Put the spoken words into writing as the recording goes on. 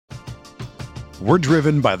We're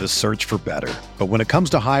driven by the search for better. But when it comes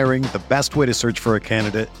to hiring, the best way to search for a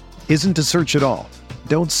candidate isn't to search at all.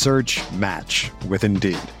 Don't search, match with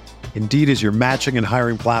Indeed. Indeed is your matching and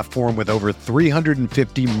hiring platform with over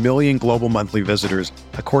 350 million global monthly visitors,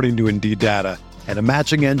 according to Indeed data, and a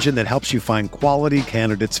matching engine that helps you find quality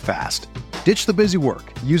candidates fast. Ditch the busy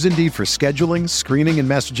work. Use Indeed for scheduling, screening, and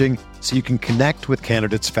messaging so you can connect with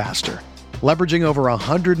candidates faster. Leveraging over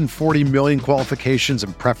 140 million qualifications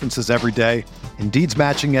and preferences every day, Indeed's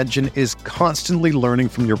matching engine is constantly learning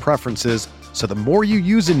from your preferences, so the more you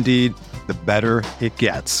use Indeed, the better it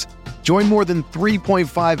gets. Join more than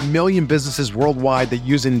 3.5 million businesses worldwide that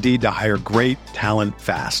use Indeed to hire great talent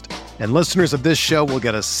fast. And listeners of this show will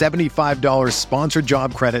get a $75 sponsored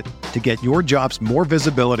job credit to get your jobs more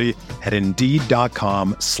visibility at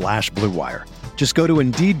Indeed.com/Blue Wire. Just go to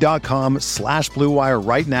Indeed.com/Blue Wire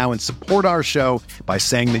right now and support our show by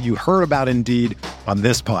saying that you heard about Indeed on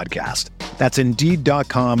this podcast. That's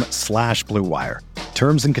Indeed.com/Blue Wire.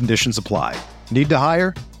 Terms and conditions apply. Need to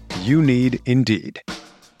hire? You need Indeed.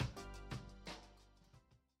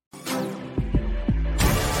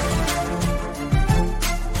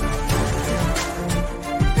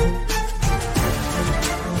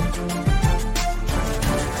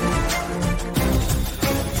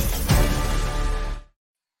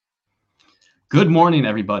 Good morning,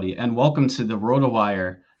 everybody, and welcome to the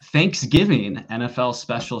RotoWire Thanksgiving NFL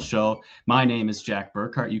special show. My name is Jack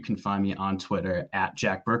Burkhart. You can find me on Twitter at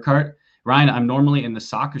Jack Burkhart. Ryan, I'm normally in the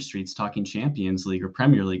soccer streets talking Champions League or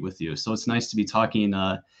Premier League with you, so it's nice to be talking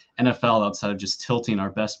NFL outside of just tilting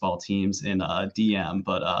our best ball teams in DM.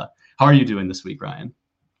 But how are you doing this week, Ryan?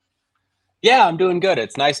 Yeah, I'm doing good.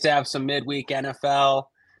 It's nice to have some midweek NFL.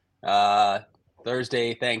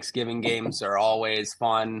 Thursday Thanksgiving games are always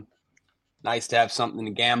fun. Nice to have something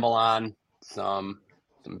to gamble on, some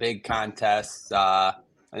big contests. I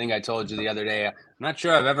think I told you the other day, I'm not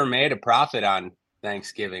sure I've ever made a profit on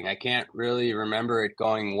Thanksgiving. I can't really remember it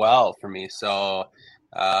going well for me. So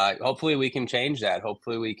hopefully we can change that.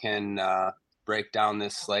 Hopefully we can break down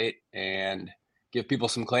this slate and give people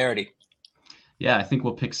some clarity. Yeah, I think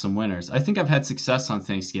we'll pick some winners. I think I've had success on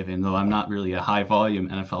Thanksgiving, though I'm not really a high volume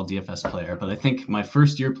NFL DFS player. But I think my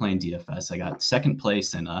first year playing DFS, I got second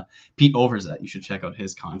place, and Pete Overzet, you should check out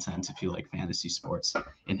his content if you like fantasy sports,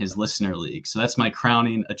 in his listener league. So that's my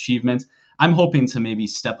crowning achievement. I'm hoping to maybe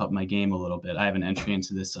step up my game a little bit. I have an entry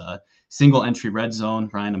into this single entry red zone.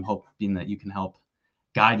 Ryan, I'm hoping that you can help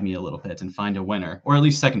guide me a little bit and find a winner, or at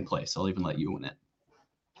least second place. I'll even let you win it.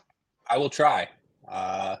 I will try.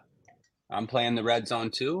 I'm playing the red zone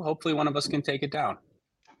too. Hopefully one of us can take it down.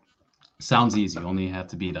 Sounds easy. Only have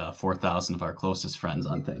to beat 4,000 of our closest friends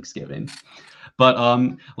on Thanksgiving. But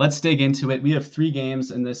let's dig into it. We have 3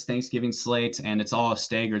 games in this Thanksgiving slate, and it's all a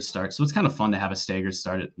staggered start. So it's kind of fun to have a staggered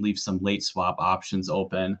start. It leaves some late swap options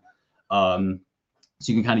open. So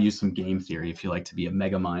you can kind of use some game theory if you like to be a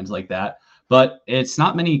mega mind like that. But it's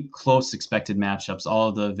not many close expected matchups. All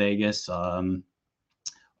the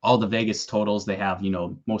Vegas totals, they have,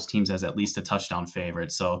 most teams as at least a touchdown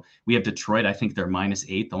favorite. So we have Detroit. I think they're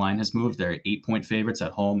 -8. The line has moved. They're 8-point favorites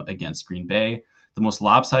at home against Green Bay. The most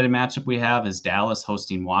lopsided matchup we have is Dallas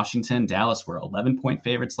hosting Washington. Dallas were 11-point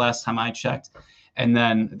favorites last time I checked. And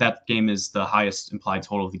then that game is the highest implied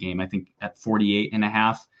total of the game, I think at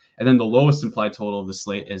 48.5. And then the lowest implied total of the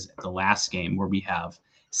slate is the last game, where we have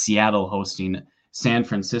Seattle hosting San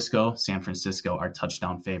Francisco. San Francisco are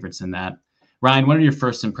touchdown favorites in that. Ryan, what are your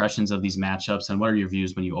first impressions of these matchups, and what are your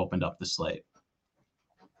views when you opened up the slate?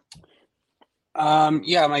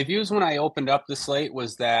 My views when I opened up the slate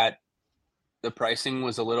was that the pricing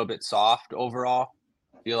was a little bit soft overall.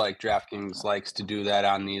 I feel like DraftKings likes to do that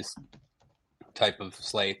on these type of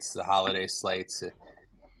slates, the holiday slates, to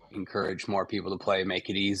encourage more people to play, make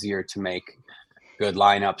it easier to make good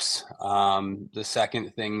lineups. The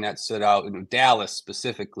second thing that stood out, in Dallas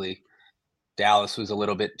specifically, Dallas was a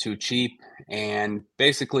little bit too cheap, and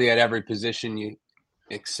basically at every position you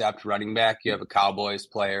except running back, you have a Cowboys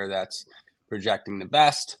player that's projecting the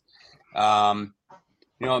best. It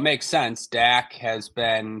makes sense. Dak has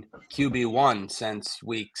been QB1 since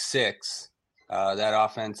week 6. That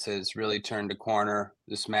offense has really turned a corner.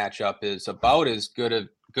 This matchup is about as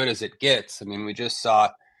good as it gets. I mean, we just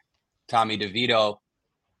saw Tommy DeVito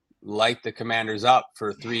light the Commanders up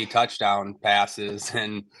for 3 touchdown passes,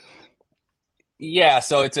 and yeah,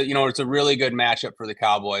 so it's a really good matchup for the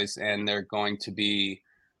Cowboys, and they're going to be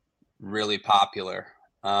really popular.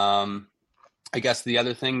 I guess the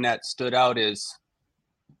other thing that stood out is,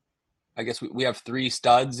 I guess we have 3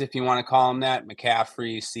 studs, if you want to call them that: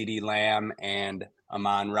 McCaffrey, CeeDee Lamb, and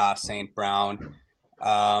Amon-Ra St. Brown.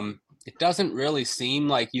 it doesn't really seem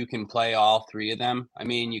like you can play all three of them. I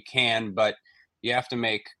mean, you can, but you have to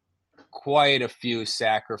make quite a few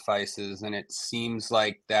sacrifices, and it seems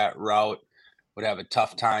like that route would have a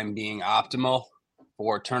tough time being optimal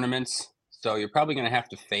for tournaments. So you're probably going to have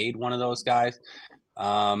to fade one of those guys.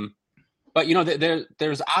 But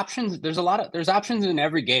there's options. There's options in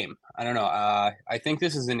every game. I don't know. I think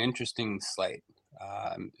this is an interesting slate.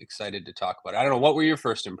 I'm excited to talk about it. I don't know. What were your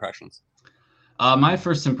first impressions? My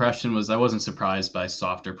first impression was I wasn't surprised by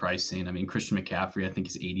softer pricing. I mean, Christian McCaffrey, I think,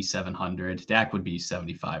 is 8,700. Dak would be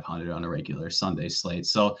 7,500 on a regular Sunday slate.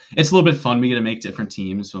 So it's a little bit fun. We get to make different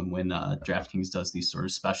teams when DraftKings does these sort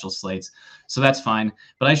of special slates. So that's fine.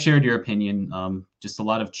 But I shared your opinion. Just a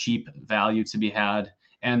lot of cheap value to be had.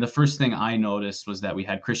 And the first thing I noticed was that we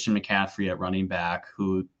had Christian McCaffrey at running back,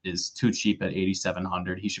 who is too cheap at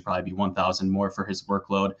 8,700. He should probably be 1,000 more for his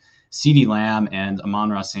workload. CeeDee Lamb and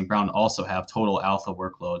Amon-Ra St. Brown also have total alpha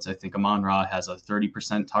workloads. I think Amon-Ra has a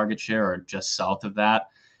 30% target share or just south of that,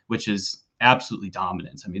 which is absolutely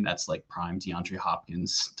dominant. I mean, that's like prime DeAndre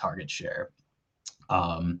Hopkins target share.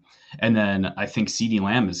 And then I think CeeDee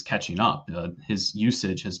Lamb is catching up. His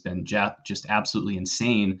usage has been just absolutely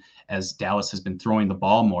insane as Dallas has been throwing the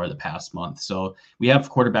ball more the past month. So we have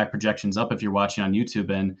quarterback projections up if you're watching on YouTube,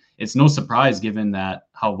 and it's no surprise given that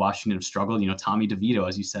how Washington have struggled. Tommy DeVito,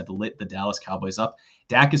 as you said, lit the Dallas Cowboys up.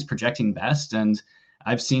 Dak is projecting best, and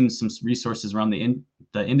I've seen some resources around the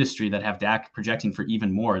industry that have Dak projecting for even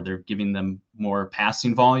more. They're giving them more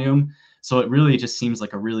passing volume. So it really just seems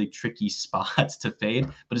like a really tricky spot to fade,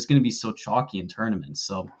 but it's going to be so chalky in tournaments.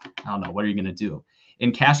 So I don't know. What are you going to do?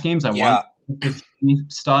 In cash games, I want 50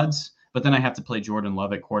 studs, but then I have to play Jordan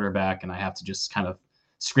Love at quarterback, and I have to just kind of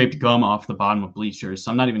scrape gum off the bottom of bleachers.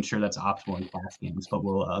 So I'm not even sure that's optimal in cash games, but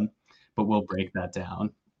we'll break that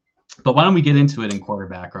down. But why don't we get into it in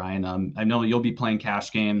quarterback, Ryan? I know you'll be playing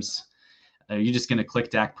cash games. Are you just going to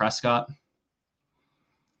click Dak Prescott?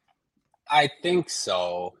 I think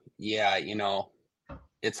so. Yeah,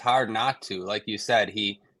 it's hard not to. Like you said,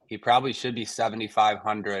 he probably should be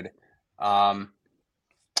 7,500.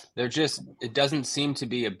 It doesn't seem to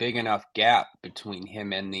be a big enough gap between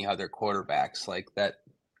him and the other quarterbacks like that.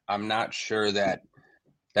 I'm not sure that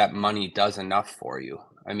money does enough for you.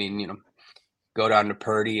 I mean, go down to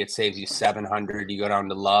Purdy, it saves you 700. You go down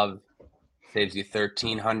to Love, saves you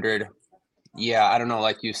 1,300. Yeah, I don't know.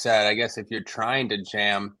 Like you said, I guess if you're trying to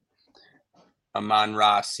jam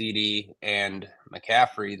Amon-Ra, CeeDee, and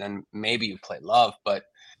McCaffrey, then maybe you play Love. But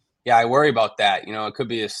yeah, I worry about that. It could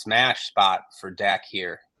be a smash spot for Dak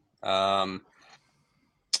here. They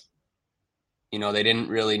didn't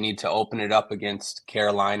really need to open it up against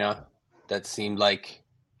Carolina. That seemed like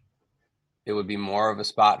it would be more of a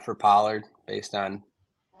spot for Pollard based on,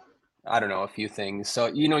 I don't know, a few things. So,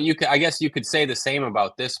 I guess you could say the same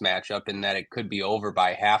about this matchup in that it could be over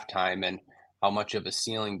by halftime. And how much of a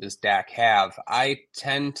ceiling does Dak have? I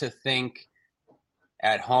tend to think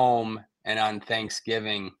at home and on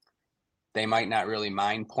Thanksgiving, they might not really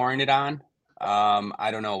mind pouring it on. I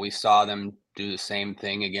don't know. We saw them do the same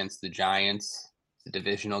thing against the Giants, the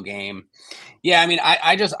divisional game. Yeah, I mean,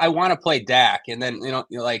 I want to play Dak. And then,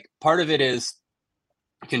 like part of it is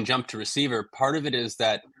you can jump to receiver. Part of it is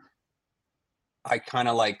that I kind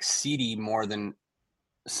of like CeeDee more than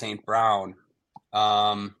St. Brown.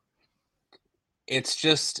 It's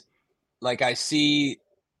just like I see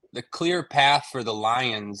the clear path for the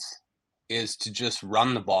Lions is to just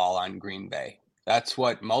run the ball on Green Bay. That's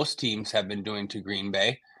what most teams have been doing to Green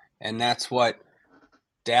Bay, and that's what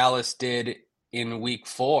Dallas did in Week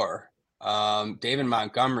 4. David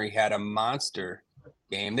Montgomery had a monster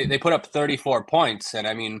game. They put up 34 points, and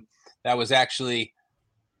I mean that was actually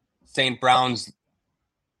St. Brown's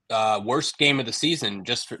worst game of the season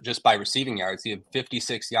just by receiving yards. He had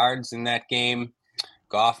 56 yards in that game.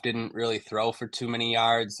 Goff didn't really throw for too many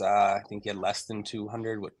yards. I think he had less than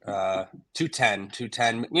 200,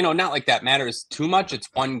 210. Not like that matters too much. It's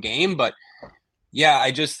one game, but yeah,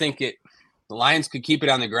 I just think the Lions could keep it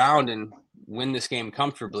on the ground and win this game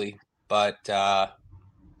comfortably. But,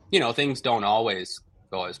 things don't always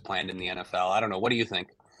go as planned in the NFL. I don't know. What do you think?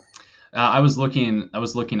 I was looking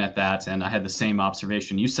at that, and I had the same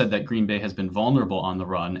observation. You said that Green Bay has been vulnerable on the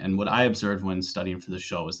run, and what I observed when studying for the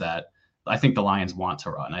show is that I think the Lions want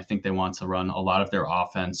to run. I think they want to run a lot of their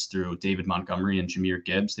offense through David Montgomery and Jahmyr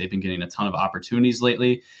Gibbs. They've been getting a ton of opportunities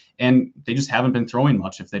lately, and they just haven't been throwing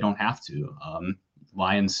much if they don't have to.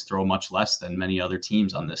 Lions throw much less than many other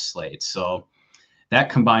teams on this slate. So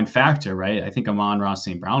that combined factor, right? I think Amon-Ra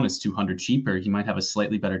St. Brown is 200 cheaper. He might have a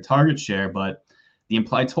slightly better target share, but the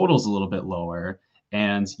implied total is a little bit lower,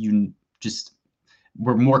 and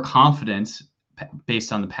we're more confident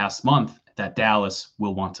based on the past month, that Dallas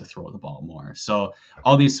will want to throw the ball more. So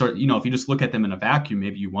all these if you just look at them in a vacuum,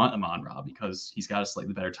 maybe you want Amon-Ra because he's got a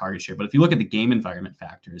slightly better target share. But if you look at the game environment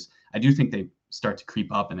factors, I do think they start to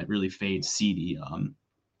creep up and it really fades CD.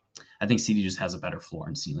 I think CD just has a better floor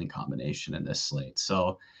and ceiling combination in this slate.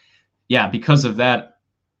 So yeah, because of that,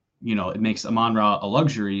 it makes Amon-Ra a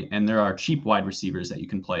luxury, and there are cheap wide receivers that you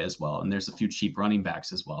can play as well. And there's a few cheap running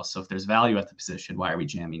backs as well. So if there's value at the position, why are we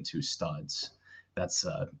jamming 2 studs? That's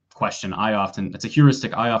a question it's a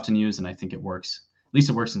heuristic I often use, and I think it works. At least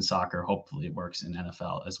it works in soccer. Hopefully it works in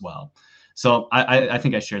NFL as well. So I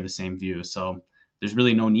think I share the same view. So there's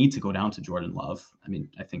really no need to go down to Jordan Love. I mean,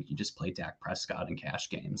 I think you just play Dak Prescott in cash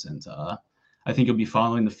games, and I think you'll be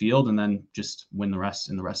following the field and then just win the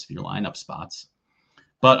rest of your lineup spots.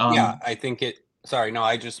 But yeah, I think it. Sorry, no,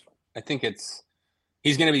 I think it's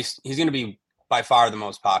he's gonna be by far the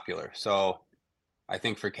most popular. So I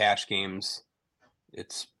think for cash games,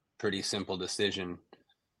 it's pretty simple decision.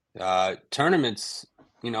 Tournaments,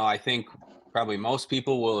 I think probably most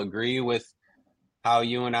people will agree with how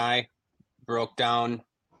you and I broke down,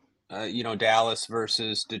 Dallas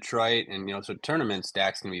versus Detroit, and so tournaments,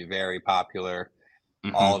 Dak's gonna be very popular.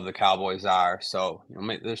 mhm. All of the Cowboys are. So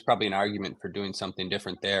there's probably an argument for doing something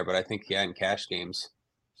different there. But I think, in cash games,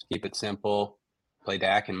 just keep it simple, play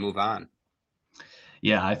Dak, and move on.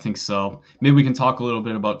 Yeah, I think so. Maybe we can talk a little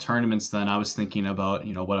bit about tournaments then. I was thinking about,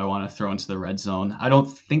 what I want to throw into the red zone. I don't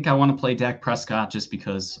think I want to play Dak Prescott just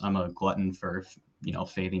because I'm a glutton for,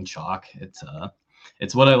 fading chalk.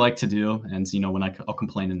 It's what I like to do. And, when I'll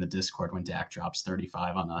complain in the Discord when Dak drops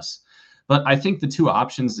 35 on us. But I think the 2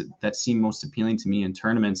 options that seem most appealing to me in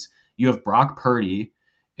tournaments, you have Brock Purdy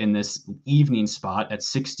in this evening spot at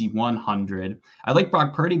 6,100. I like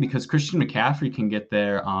Brock Purdy because Christian McCaffrey can get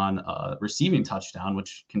there on a receiving touchdown,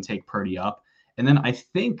 which can take Purdy up. And then I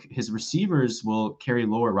think his receivers will carry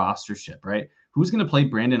lower rostership, right? Who's going to play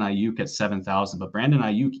Brandon Ayuk at 7,000? But Brandon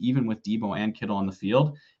Ayuk, even with Debo and Kittle on the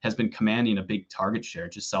field, has been commanding a big target share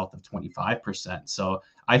just south of 25%. So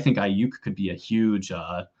I think Ayuk could be a huge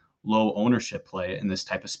low ownership play in this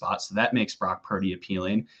type of spot. So that makes Brock Purdy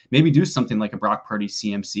appealing. Maybe do something like a Brock Purdy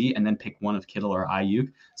CMC and then pick one of Kittle or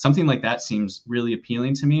Ayuk. Something like that seems really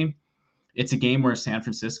appealing to me. It's a game where San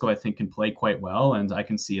Francisco, I think, can play quite well, and I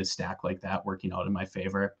can see a stack like that working out in my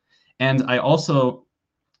favor. And I also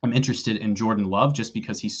am interested in Jordan Love just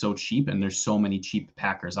because he's so cheap and there's so many cheap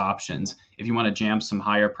Packers options. If you want to jam some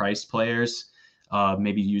higher priced players,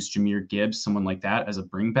 maybe use Jahmyr Gibbs, someone like that as a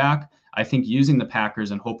bring back. I think using the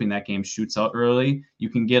Packers and hoping that game shoots out early, you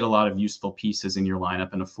can get a lot of useful pieces in your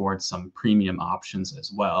lineup and afford some premium options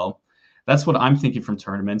as well. That's what I'm thinking from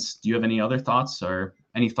tournaments. Do you have any other thoughts or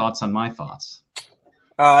any thoughts on my thoughts?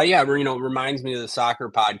 Yeah, it reminds me of the soccer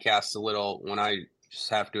podcast a little when I just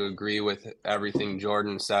have to agree with everything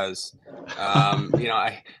Jordan says.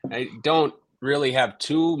 I don't really have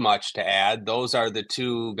too much to add. Those are the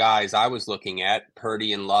 2 guys I was looking at,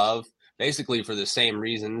 Purdy and Love, basically for the same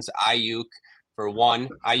reasons. Ayuk, for one,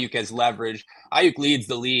 Ayuk has leverage. Ayuk leads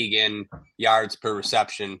the league in yards per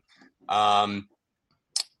reception.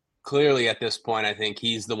 Clearly at this point, I think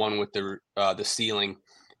he's the one with the ceiling,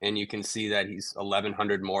 and you can see that he's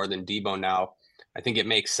 1,100 more than Debo now. I think it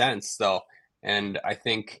makes sense though. And I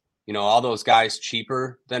think, all those guys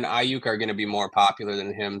cheaper than Ayuk are going to be more popular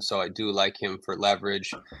than him. So I do like him for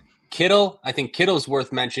leverage. Kittle, I think Kittle's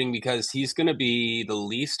worth mentioning because he's going to be the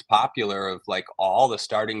least popular of like all the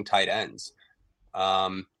starting tight ends.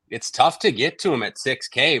 It's tough to get to him at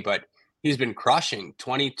 6K, but he's been crushing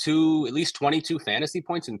at least 22 fantasy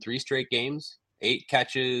points in 3 straight games, 8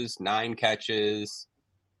 catches, 9 catches,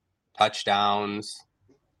 touchdowns.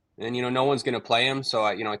 And, no one's going to play him. So,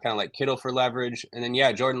 I kind of like Kittle for leverage. And then,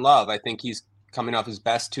 Jordan Love, I think he's coming off his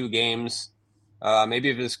best 2 games,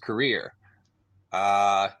 maybe of his career.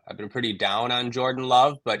 I've been pretty down on Jordan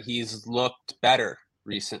Love, but he's looked better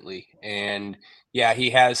recently. And,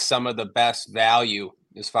 he has some of the best value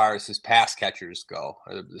as far as his pass catchers go.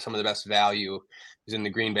 Some of the best value is in the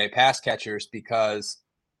Green Bay pass catchers because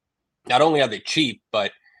not only are they cheap,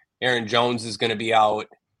 but Aaron Jones is going to be out.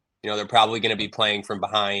 They're probably going to be playing from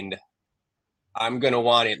behind. I'm going to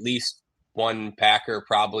want at least one Packer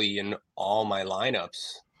probably in all my lineups.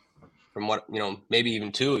 From what, maybe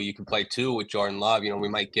even 2. You can play 2 with Jordan Love.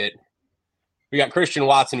 We got Christian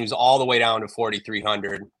Watson, who's all the way down to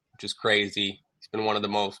 4,300, which is crazy. He's been one of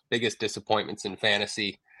the biggest disappointments in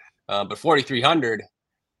fantasy. But 4,300,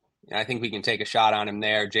 I think we can take a shot on him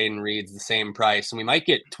there. Jaden Reed's the same price. And we might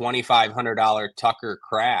get $2,500 Tucker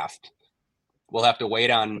Kraft. We'll have to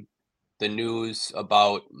wait on the news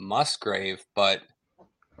about Musgrave, but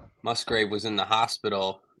Musgrave was in the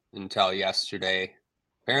hospital until yesterday.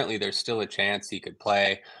 Apparently, there's still a chance he could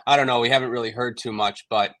play. I don't know. We haven't really heard too much,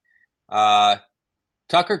 but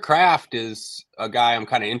Tucker Kraft is a guy I'm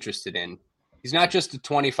kind of interested in. He's not just a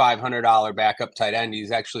 $2,500 backup tight end.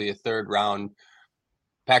 He's actually a third round.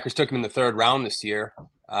 Packers took him in the third round this year.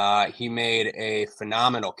 He made a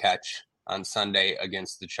phenomenal catch on Sunday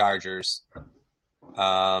against the Chargers.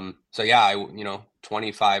 So yeah,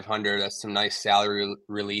 2,500. That's some nice salary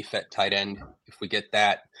relief at tight end if we get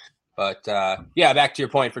that. But yeah, back to your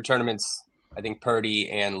point for tournaments, I think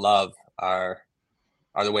Purdy and Love are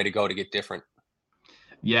the way to go to get different.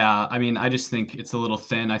 Yeah, I mean, I just think it's a little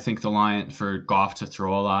thin. I think the line for Goff to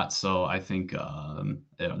throw a lot, so I think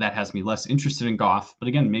that has me less interested in Goff. But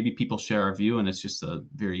again, maybe people share our view, and it's just a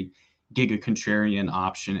very giga contrarian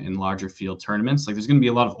option in larger field tournaments. Like there's going to be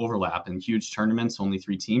a lot of overlap in huge tournaments, only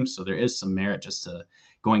 3 teams, so there is some merit just to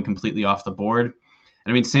going completely off the board. And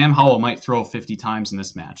I mean, Sam Howell might throw 50 times in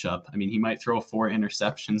this matchup. I mean, he might throw 4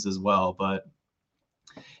 interceptions as well, but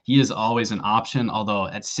he is always an option. Although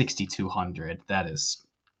at 6,200,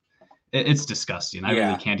 it's disgusting. I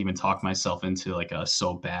really can't even talk myself into like a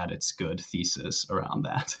so bad it's good thesis around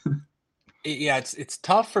that. Yeah, it's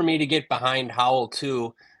tough for me to get behind Howell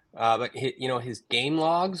too, but his game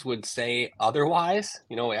logs would say otherwise.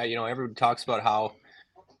 Everyone talks about how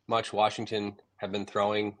much Washington have been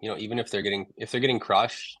throwing. Even if they're getting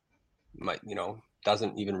crushed,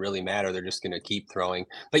 doesn't even really matter. They're just going to keep throwing.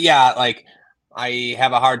 But yeah, like I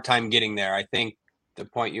have a hard time getting there. I think the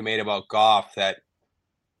point you made about Goff, that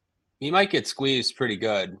he might get squeezed pretty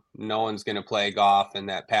good. No one's going to play Goff in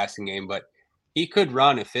that passing game, but he could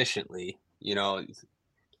run efficiently,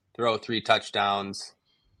 throw 3 touchdowns.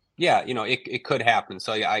 Yeah, it could happen.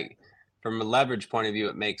 So yeah, from a leverage point of view,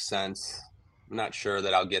 it makes sense. I'm not sure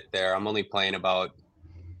that I'll get there. I'm only playing I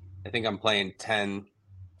think I'm playing 10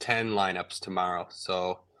 lineups tomorrow.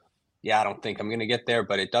 So yeah, I don't think I'm going to get there,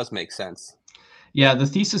 but it does make sense. Yeah, the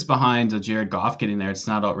thesis behind Jared Goff getting there, it's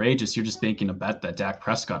not outrageous. You're just making a bet that Dak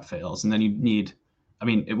Prescott fails. And then it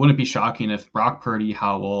wouldn't be shocking if Brock Purdy,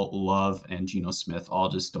 Howell, Love, and Geno Smith all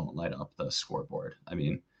just don't light up the scoreboard. I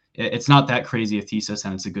mean, it's not that crazy a thesis,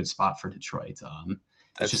 and it's a good spot for Detroit.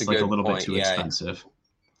 It's just like a little bit too expensive.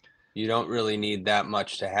 You don't really need that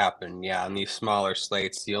much to happen. Yeah, on these smaller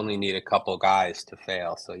slates, you only need a couple guys to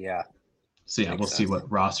fail. So yeah. So yeah, we'll see what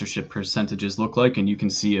rostership percentages look like, and you can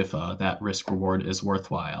see if that risk reward is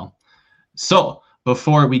worthwhile. So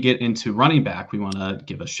before we get into running back, we want to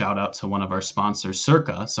give a shout out to one of our sponsors,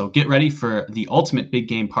 Circa. So get ready for the ultimate big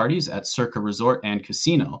game parties at Circa Resort and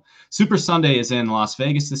Casino. Super Sunday is in Las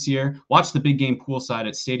Vegas this year. Watch the big game poolside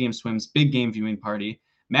at Stadium Swim's big game viewing party.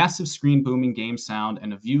 Massive screen booming game sound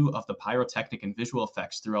and a view of the pyrotechnic and visual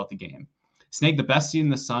effects throughout the game. Snag the best seat in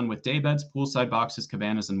the sun with daybeds, poolside boxes,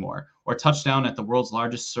 cabanas, and more. Or touchdown at the world's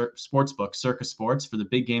largest sportsbook, Circa Sports, for the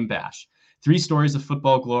big game bash. 3 stories of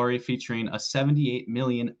football glory featuring a 78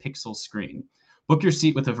 million pixel screen. Book your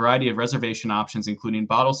seat with a variety of reservation options, including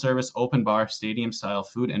bottle service, open bar, stadium-style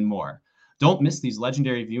food, and more. Don't miss these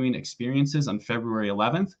legendary viewing experiences on February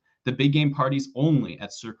 11th. The big game parties only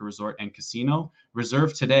at Circa Resort and Casino.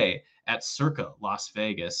 Reserve today at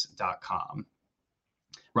circalasvegas.com.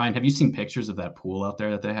 Ryan, have you seen pictures of that pool out there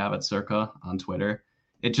that they have at Circa on Twitter?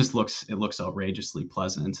 It looks outrageously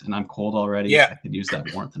pleasant, and I'm cold already. Yeah. I could use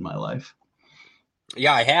that warmth in my life.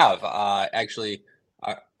 Yeah, I have. Actually,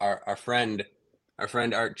 our friend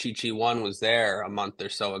Art Chichi1 was there a month or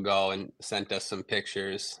so ago and sent us some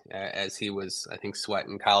pictures as he was, I think,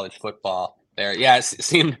 sweating college football there. Yeah, it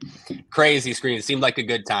seemed crazy screen. It seemed like a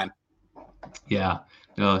good time. Yeah.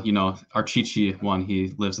 Our Chichi1,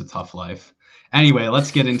 he lives a tough life. Anyway,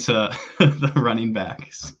 let's get into the running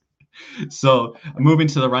backs. So moving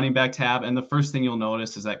to the running back tab, and the first thing you'll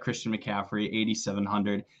notice is that Christian McCaffrey,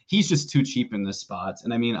 8,700. He's just too cheap in this spot.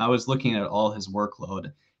 And I mean, I was looking at all his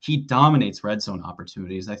workload. He dominates red zone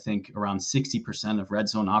opportunities. I think around 60% of red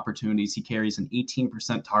zone opportunities. He carries an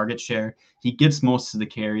 18% target share. He gets most of the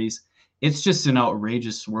carries. It's just an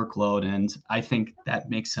outrageous workload, and I think that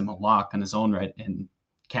makes him a lock on his own right in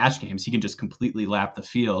cash games. He can just completely lap the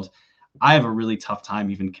field. I have a really tough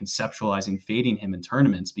time even conceptualizing fading him in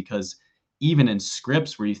tournaments, because even in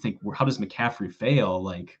scripts where you think, well, how does McCaffrey fail?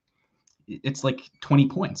 Like, it's like 20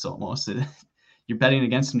 points almost. You're betting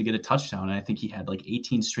against him to get a touchdown. And I think he had like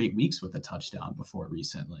 18 straight weeks with a touchdown before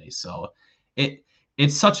recently. So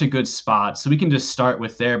it's such a good spot. So we can just start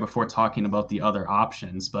with there before talking about the other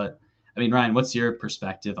options. But I mean, Ryan, what's your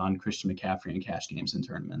perspective on Christian McCaffrey in cash games and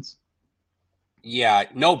tournaments? Yeah,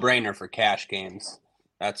 no brainer for cash games.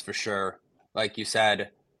 That's for sure. Like you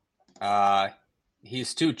said,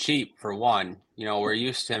 he's too cheap for one. We're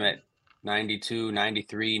used to him at 92,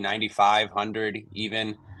 93, 95, 100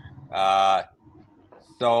 even.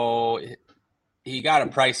 So he got a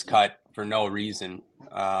price cut for no reason.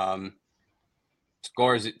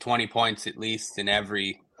 Scores at 20 points at least in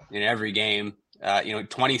every game.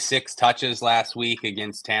 26 touches last week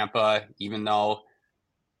against Tampa, even though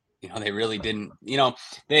they really didn't.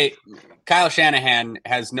 Kyle Shanahan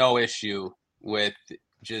has no issue with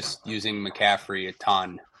just using McCaffrey a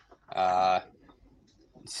ton.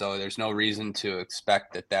 So there's no reason to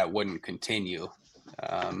expect that wouldn't continue.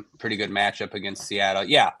 Pretty good matchup against Seattle.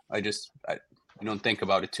 Yeah, I don't think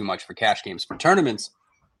about it too much for cash games. For tournaments,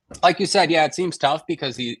 like you said, yeah, it seems tough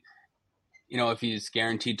because if he's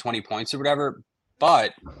guaranteed 20 points or whatever,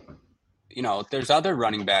 but there's other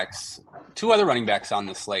running backs, 2 other running backs on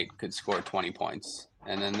the slate could score 20 points.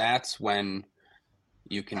 And then that's when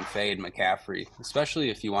you can fade McCaffrey, especially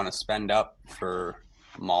if you want to spend up for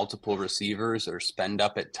multiple receivers or spend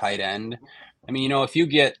up at tight end. I mean, if you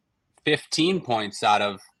get 15 points out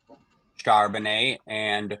of Charbonnet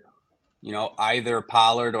and, either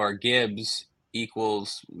Pollard or Gibbs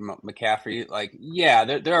equals McCaffrey,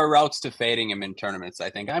 there are routes to fading him in tournaments. I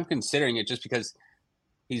think I'm considering it just because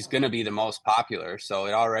he's going to be the most popular. So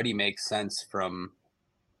it already makes sense from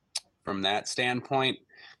that standpoint.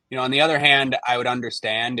 On the other hand, I would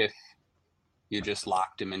understand if you just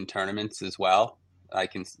locked him in tournaments as well. I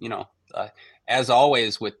can, as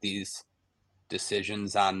always with these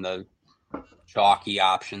decisions on the chalky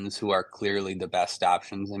options who are clearly the best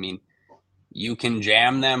options. I mean, you can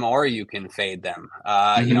jam them or you can fade them.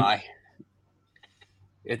 I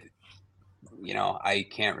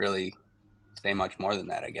can't really say much more than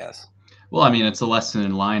that, I guess. Well, I mean, it's a lesson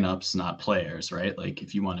in lineups, not players, right? Like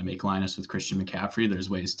if you want to make lineups with Christian McCaffrey, there's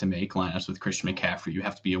ways to make lineups with Christian McCaffrey. You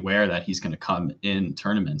have to be aware that he's going to come in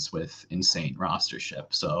tournaments with insane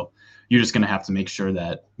rostership. So you're just going to have to make sure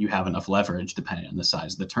that you have enough leverage depending on the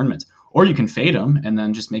size of the tournament. Or you can fade him and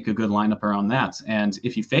then just make a good lineup around that. And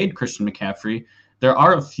if you fade Christian McCaffrey, there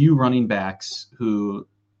are a few running backs who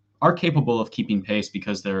are capable of keeping pace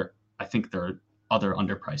because I think they're other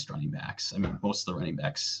underpriced running backs. I mean, most of the running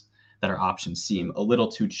backs that are options seem a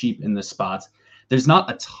little too cheap in this spot. There's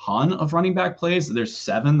not a ton of running back plays. There's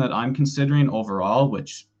 7 that I'm considering overall,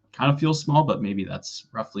 which kind of feels small, but maybe that's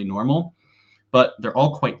roughly normal. But they're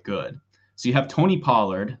all quite good. So you have Tony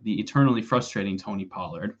Pollard, the eternally frustrating Tony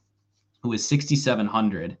Pollard, who is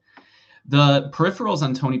 6,700. The peripherals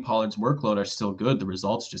on Tony Pollard's workload are still good. The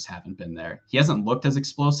results just haven't been there. He hasn't looked as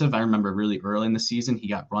explosive. I remember really early in the season, he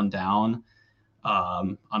got run down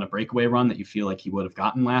on a breakaway run that you feel like he would have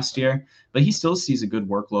gotten last year, but he still sees a good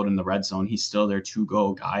workload in the red zone. He's still their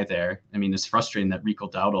to-go guy there. I mean, it's frustrating that Rico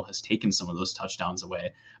Dowdle has taken some of those touchdowns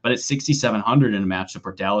away, but at 6,700 in a matchup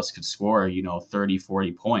where Dallas could score, 30,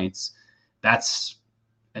 40 points,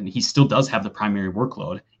 and he still does have the primary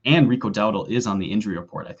workload, and Rico Dowdle is on the injury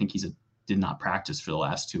report. I think did not practice for the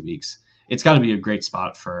last 2 weeks. It's got to be a great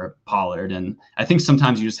spot for Pollard. And I think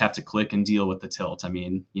sometimes you just have to click and deal with the tilt. I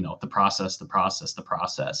mean, the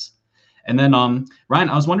process. And then, Ryan,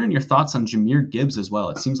 I was wondering your thoughts on Jahmyr Gibbs as well.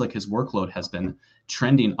 It seems like his workload has been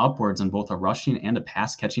trending upwards on both a rushing and a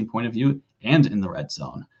pass catching point of view and in the red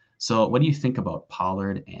zone. So what do you think about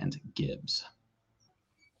Pollard and Gibbs?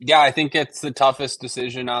 Yeah, I think it's the toughest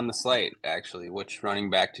decision on the slate, actually, which running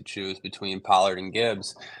back to choose between Pollard and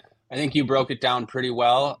Gibbs. I think you broke it down pretty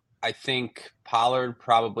well. I think Pollard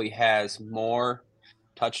probably has more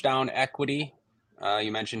touchdown equity.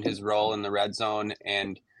 You mentioned his role in the red zone,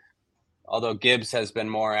 and although Gibbs has been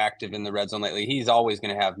more active in the red zone lately, he's always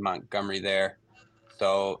going to have Montgomery there.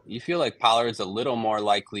 So you feel like Pollard's a little more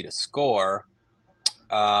likely to score.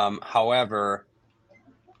 However,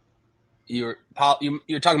 you're talking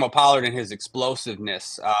about Pollard and his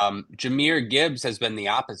explosiveness. Jahmyr Gibbs has been the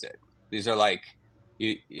opposite. These are like,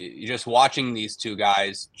 you're just watching these two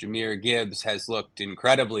guys. Jahmyr Gibbs has looked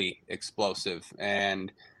incredibly explosive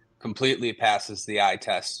and completely passes the eye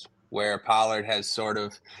test, where Pollard has sort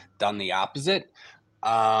of done the opposite.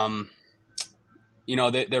 They're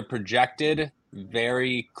projected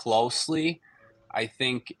very closely. I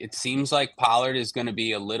think it seems like Pollard is going to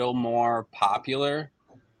be a little more popular.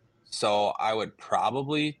 So I would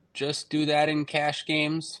probably just do that in cash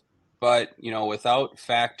games. But, without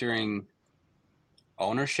factoring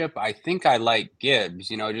ownership, I think I like Gibbs.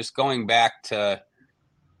 Just going back to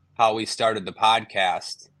how we started the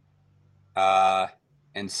podcast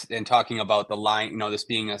and talking about the line, this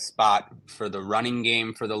being a spot for the running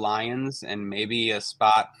game for the Lions and maybe a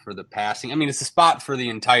spot for the passing. I mean, it's a spot for the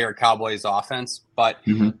entire Cowboys offense, but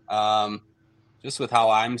just with how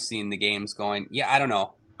I'm seeing the games going, I don't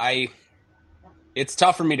know. It's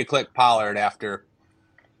tough for me to click Pollard after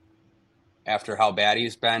after how bad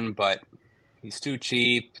he's been, but he's too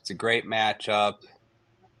cheap. It's a great matchup.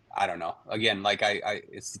 I don't know. Again, like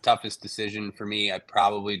it's the toughest decision for me. I'd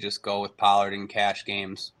probably just go with Pollard in cash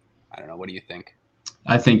games. I don't know. What do you think?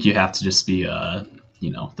 I think you have to just be,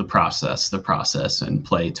 the process, and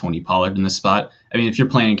play Tony Pollard in this spot. I mean, if you're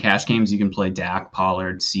playing cash games, you can play Dak,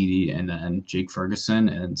 Pollard, CD, and then Jake Ferguson,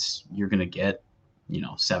 and you're going to get,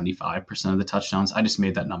 75% of the touchdowns. I just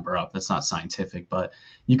made that number up. That's not scientific, but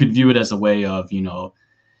you could view it as a way of,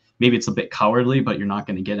 maybe it's a bit cowardly, but you're not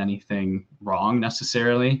going to get anything wrong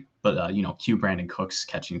necessarily. But, Q Brandon Cooks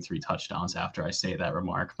catching 3 touchdowns after I say that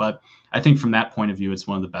remark. But I think from that point of view, it's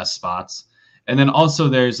one of the best spots. And then also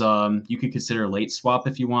there's, you could consider late swap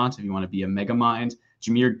if you want to be a mega mind.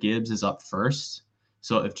 Jahmyr Gibbs is up first.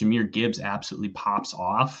 So if Jahmyr Gibbs absolutely pops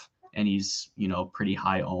off and he's, pretty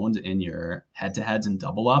high owned in your head-to-heads and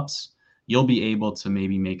double ups, you'll be able to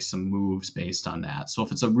maybe make some moves based on that. So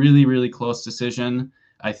if it's a really, really close decision,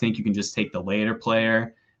 I think you can just take the later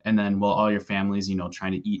player. And then while all your family's,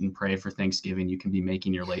 trying to eat and pray for Thanksgiving, you can be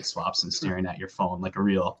making your late swaps and staring at your phone like a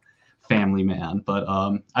real family man. But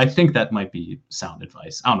I think that might be sound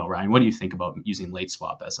advice. I don't know, Ryan, what do you think about using late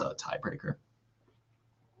swap as a tiebreaker?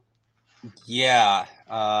 Yeah,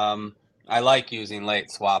 I like using late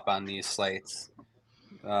swap on these slates,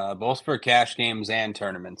 both for cash games and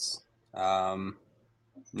tournaments. Not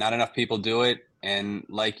enough people do it. And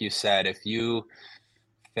like you said, if you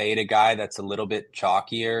fade a guy that's a little bit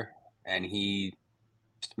chalkier and he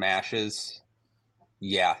smashes,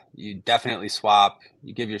 yeah, you definitely swap.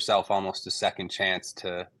 You give yourself almost a second chance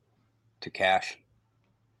to cash.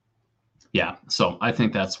 Yeah, so I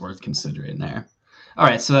think that's worth considering there. All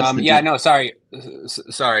right, so that's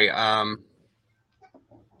sorry. Not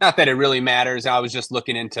that it really matters. I was just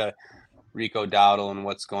looking into Rico Dowdle and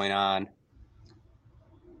what's going on.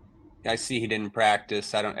 I see he didn't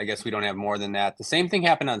practice. I guess we don't have more than that. The same thing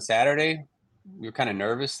happened on Saturday. We were kind of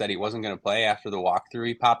nervous that he wasn't going to play after the walkthrough.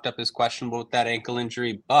 He popped up as questionable with that ankle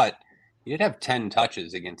injury, but he did have 10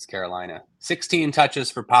 touches against Carolina. 16 touches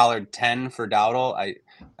for Pollard, 10 for Dowdle.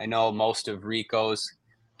 I know most of Rico's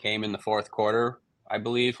came in the fourth quarter, I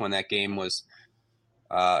believe, when that game was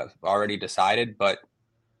already decided. But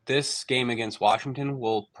this game against Washington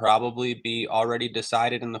will probably be already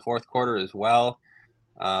decided in the fourth quarter as well.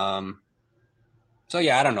 So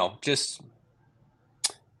yeah, I don't know. Just,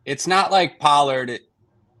 it's not like Pollard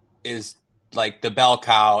is like the bell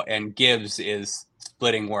cow and Gibbs is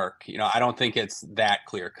splitting work. I don't think it's that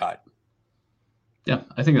clear cut. Yeah,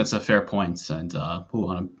 I think that's a fair point, and we'll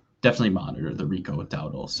want to definitely monitor the Rico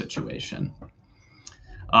Dowdle situation.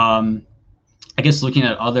 I guess looking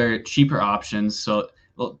at other cheaper options, so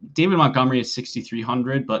David Montgomery is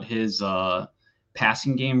 6,300, but his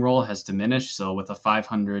passing game role has diminished. So with a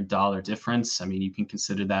 $500 difference, I mean, you can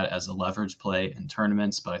consider that as a leverage play in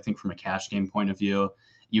tournaments. But I think from a cash game point of view,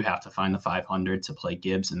 you have to find the 500 to play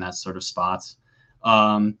Gibbs in that sort of spots.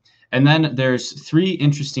 And then there's 3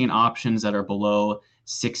 interesting options that are below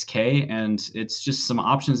 6K, and it's just some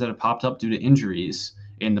options that have popped up due to injuries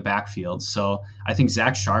in the backfield. So I think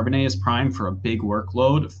Zach Charbonnet is primed for a big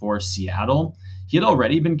workload for Seattle. He had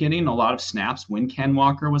already been getting a lot of snaps when Ken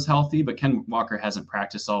Walker was healthy, but Ken Walker hasn't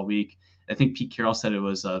practiced all week. I think Pete Carroll said it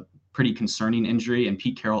was a pretty concerning injury, and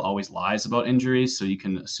Pete Carroll always lies about injuries, so you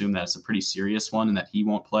can assume that it's a pretty serious one and that he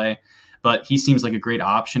won't play. But he seems like a great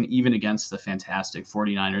option, even against the fantastic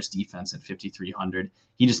 49ers defense at 5,300.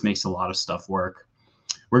 He just makes a lot of stuff work.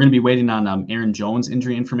 We're going to be waiting on Aaron Jones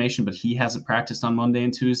injury information, but he hasn't practiced on Monday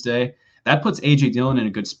and Tuesday. That puts A.J. Dillon in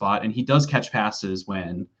a good spot, and he does catch passes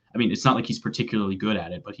when – I mean, it's not like he's particularly good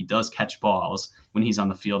at it, but he does catch balls when he's on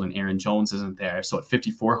the field and Aaron Jones isn't there. So at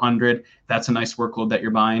 5,400, that's a nice workload that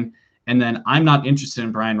you're buying. And then I'm not interested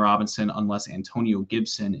in Brian Robinson unless Antonio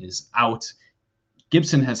Gibson is out.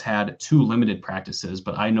 Gibson has had 2 limited practices,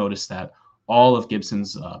 but I noticed that all of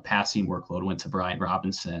Gibson's passing workload went to Brian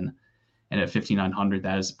Robinson. And at 5,900,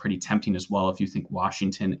 that is pretty tempting as well if you think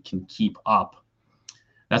Washington can keep up.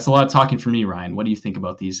 That's a lot of talking for me, Ryan. What do you think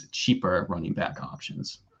about these cheaper running back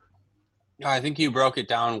options? I think you broke it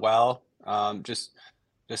down well. Just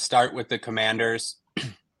to start with the Commanders.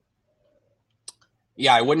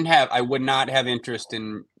 Yeah, I would not have interest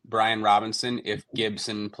in Brian Robinson if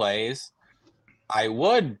Gibson plays. I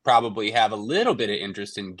would probably have a little bit of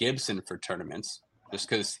interest in Gibson for tournaments just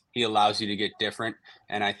because he allows you to get different.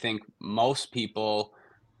 And I think most people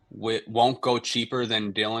won't go cheaper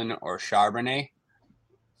than Dillon or Charbonnet.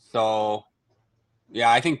 So,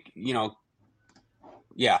 yeah, I think,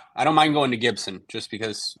 yeah, I don't mind going to Gibson just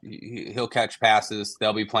because he'll catch passes.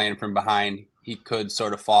 They'll be playing from behind. He could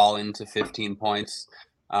sort of fall into 15 points.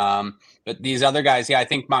 But these other guys, I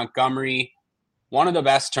think Montgomery, one of the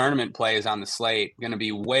best tournament plays on the slate, going to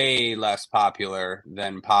be way less popular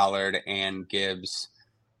than Pollard and Gibbs,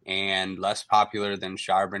 and less popular than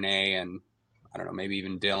Charbonnet and I don't know, maybe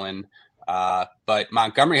even Dillon. But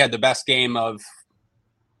Montgomery had the best game of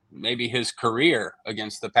maybe his career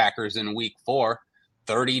against the Packers in week 4,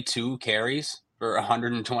 32 carries for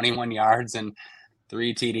 121 yards and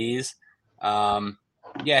 3 TDs.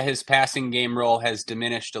 His passing game role has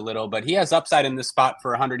diminished a little, but he has upside in this spot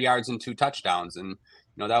for 100 yards and 2 touchdowns. And,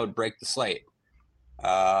 that would break the slate,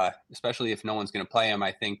 especially if no one's going to play him.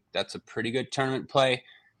 I think that's a pretty good tournament play.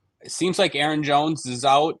 It seems like Aaron Jones is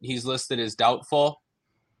out. He's listed as doubtful.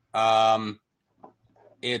 I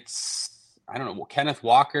don't know, Kenneth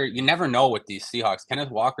Walker. You never know with these Seahawks.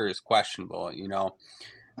 Kenneth Walker is questionable.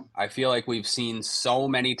 I feel like we've seen so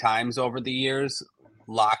many times over the years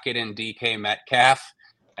Lockett and DK Metcalf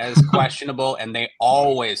as questionable, and they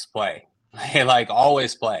always play. They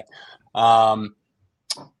always play. I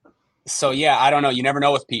don't know. You never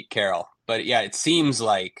know with Pete Carroll, but it seems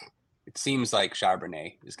like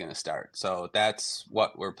Charbonnet is going to start. So that's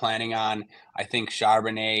what we're planning on. I think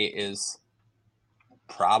Charbonnet is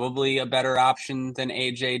probably a better option than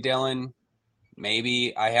AJ Dillon.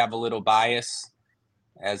 Maybe I have a little bias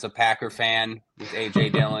as a Packer fan with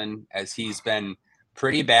AJ Dillon, as he's been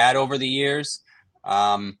pretty bad over the years.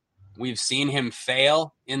 We've seen him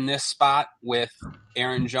fail in this spot with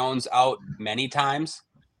Aaron Jones out many times.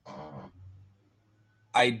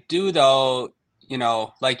 I do, though,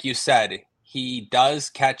 like you said, he does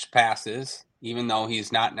catch passes, even though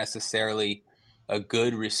he's not necessarily a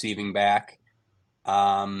good receiving back.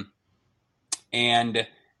 And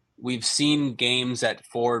we've seen games at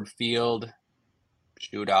Ford Field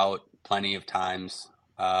shoot out plenty of times.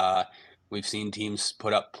 We've seen teams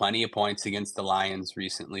put up plenty of points against the Lions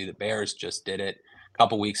recently. The Bears just did it. A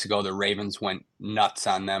couple weeks ago, the Ravens went nuts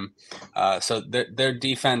on them. So their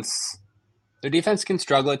defense can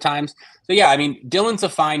struggle at times. So, Dillon's a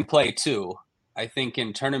fine play too. I think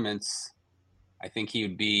in tournaments, he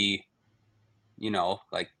would be,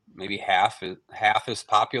 maybe half as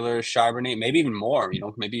popular as Charbonnet, maybe even more.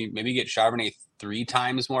 Maybe get Charbonnet 3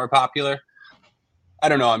 times more popular. I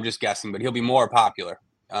don't know. I'm just guessing, but he'll be more popular.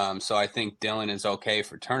 So I think Dillon is okay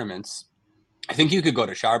for tournaments. I think you could go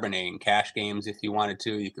to Charbonnet in cash games if you wanted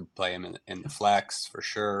to. You could play him in the flex for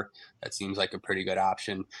sure. That seems like a pretty good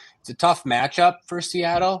option. It's a tough matchup for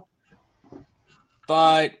Seattle,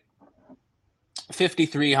 but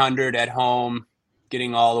 5,300 at home,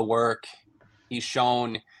 getting all the work. He's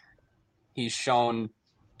shown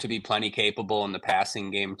to be plenty capable in the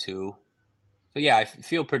passing game too. So I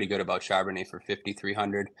feel pretty good about Charbonnet for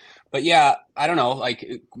 5,300. But I don't know,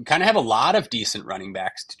 kind of have a lot of decent running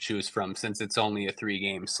backs to choose from since it's only a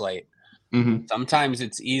 3-game slate. Mm-hmm. Sometimes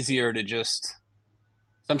it's easier to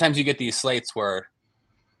sometimes you get these slates where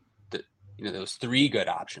there's 3 good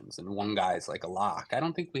options and one guy's like a lock. I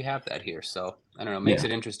don't think we have that here. So I don't know, makes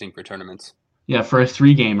it interesting for tournaments. Yeah, for a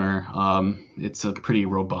 3-gamer, it's a pretty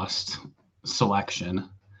robust selection.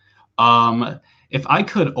 If I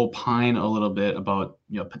could opine a little bit about,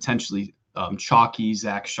 potentially chalky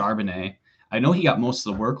Zach Charbonnet, I know he got most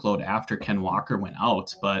of the workload after Ken Walker went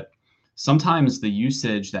out, but sometimes the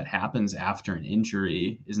usage that happens after an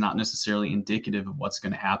injury is not necessarily indicative of what's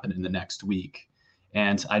going to happen in the next week.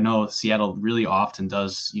 And I know Seattle really often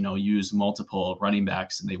does, use multiple running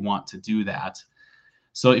backs, and they want to do that.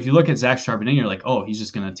 So if you look at Zach Charbonnet, you're like, oh, he's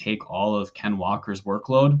just going to take all of Ken Walker's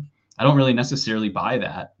workload. I don't really necessarily buy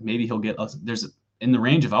that. Maybe he'll get in the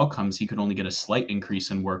range of outcomes, he could only get a slight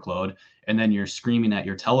increase in workload. And then you're screaming at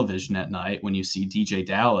your television at night when you see DJ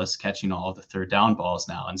Dallas catching all of the 3rd down balls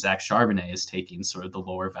now, and Zach Charbonnet is taking sort of the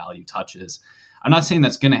lower value touches. I'm not saying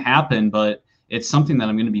that's going to happen, but it's something that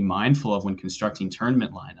I'm going to be mindful of when constructing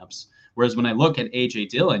tournament lineups. Whereas when I look at AJ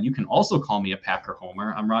Dillon, you can also call me a Packer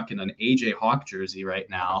homer. I'm rocking an AJ Hawk jersey right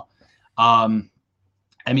now.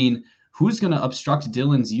 Who's going to obstruct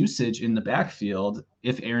Dillon's usage in the backfield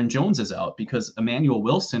if Aaron Jones is out? Because Emmanuel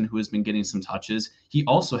Wilson, who has been getting some touches, he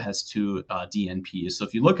also has 2 DNPs. So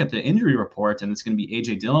if you look at the injury report and it's going to be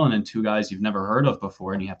AJ Dillon and 2 guys you've never heard of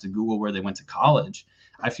before, and you have to Google where they went to college,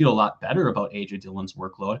 I feel a lot better about AJ Dillon's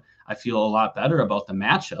workload. I feel a lot better about the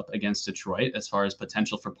matchup against Detroit as far as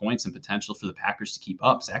potential for points and potential for the Packers to keep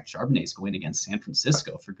up. Zach Charbonnet is going against San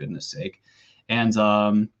Francisco, for goodness sake. And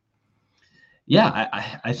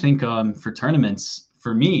I think for tournaments,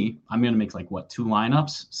 for me, I'm going to make 2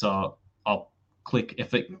 lineups. So I'll click,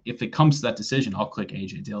 if it comes to that decision, I'll click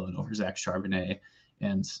AJ Dillon over Zach Charbonnet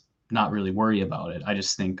and not really worry about it. I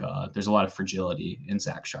just think there's a lot of fragility in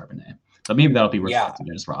Zach Charbonnet. So maybe that'll be reflected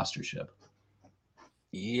in his rostership.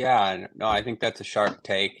 Yeah, no, I think that's a sharp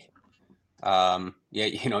take. Yeah,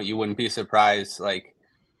 you wouldn't be surprised, like,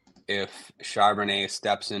 if Charbonnet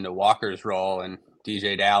steps into Walker's role and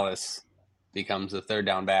DJ Dallas becomes the third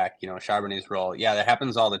down back, Charbonnet's role. Yeah, that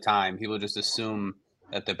happens all the time. People just assume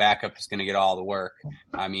that the backup is going to get all the work.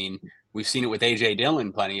 I mean, we've seen it with A.J.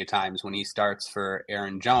 Dillon plenty of times when he starts for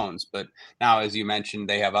Aaron Jones. But now, as you mentioned,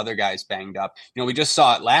 they have other guys banged up. We just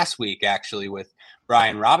saw it last week, actually, with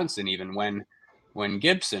Brian Robinson, even when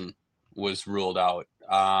Gibson was ruled out.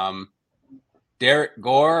 Derek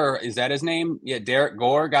Gore, is that his name? Yeah, Derek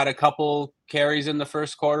Gore got a couple carries in the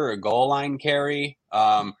first quarter, a goal line carry.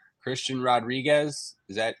 Christian Rodriguez,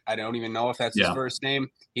 I don't even know if that's his first name.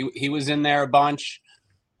 He was in there a bunch.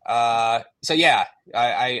 So yeah,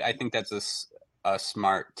 I think that's a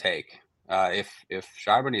smart take. If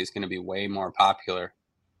Charbonnet is going to be way more popular,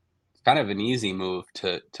 it's kind of an easy move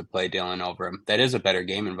to play Dillon over him. That is a better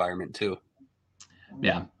game environment too.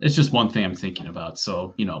 Yeah, it's just one thing I'm thinking about.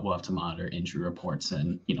 So, we'll have to monitor injury reports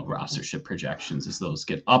and, rostership projections as those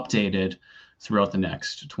get updated throughout the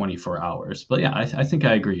next 24 hours. But yeah, I think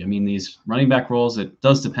I agree. I mean, these running back roles, it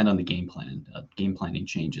does depend on the game plan. Game planning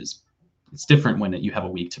changes. It's different when you have a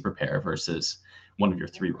week to prepare versus one of your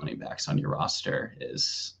 3 running backs on your roster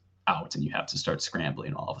is out and you have to start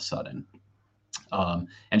scrambling all of a sudden.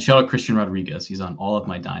 And shout out Christian Rodriguez. He's on all of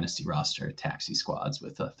my dynasty roster taxi squads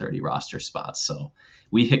with 30 roster spots. So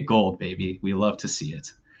we hit gold, baby. We love to see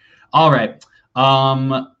it. All right.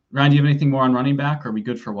 Ryan, do you have anything more on running back? Or are we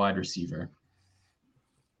good for wide receiver?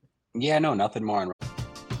 Yeah, no, nothing more on.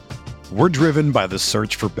 We're driven by the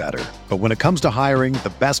search for better. But when it comes to hiring,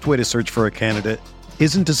 the best way to search for a candidate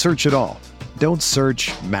isn't to search at all. Don't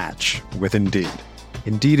search, match with Indeed.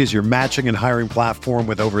 Indeed is your matching and hiring platform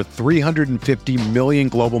with over 350 million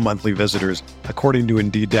global monthly visitors, according to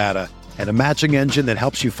Indeed data, and a matching engine that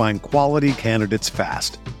helps you find quality candidates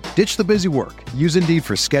fast. Ditch the busy work. Use Indeed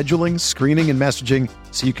for scheduling, screening, and messaging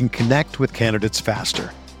so you can connect with candidates faster.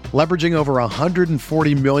 Leveraging over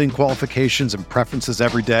 140 million qualifications and preferences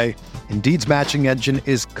every day, Indeed's matching engine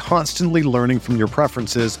is constantly learning from your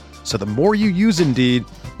preferences, so the more you use Indeed,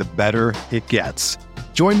 the better it gets.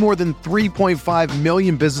 Join more than 3.5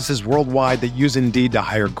 million businesses worldwide that use Indeed to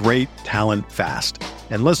hire great talent fast.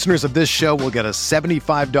 And listeners of this show will get a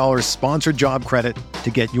 $75 sponsored job credit to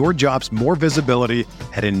get your jobs more visibility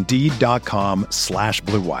at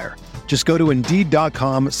Indeed.com/Blue Wire. Just go to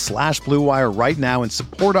Indeed.com/Blue Wire right now and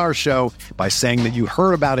support our show by saying that you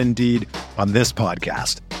heard about Indeed on this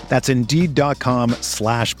podcast. That's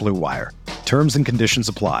Indeed.com/Blue Wire. Terms and conditions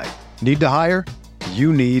apply. Need to hire?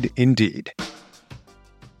 You need Indeed.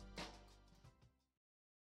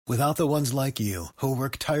 Without the ones like you, who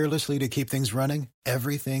work tirelessly to keep things running,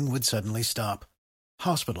 everything would suddenly stop.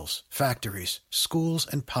 Hospitals, factories, schools,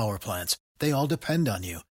 and power plants, they all depend on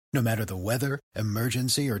you. No matter the weather,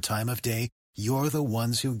 emergency, or time of day, you're the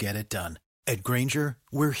ones who get it done. At Grainger,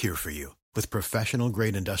 we're here for you with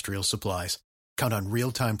professional-grade industrial supplies. Count on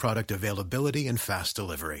real-time product availability and fast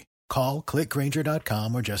delivery. Call, click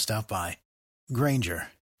Grainger.com, or just stop by. Grainger,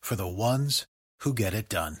 for the ones who get it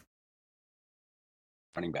done.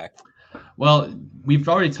 Running back. Well, we've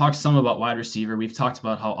already talked some about wide receiver. We've talked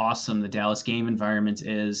about how awesome the Dallas game environment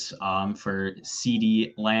is for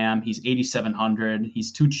CeeDee Lamb. He's 8,700.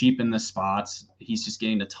 He's too cheap in the spots. He's just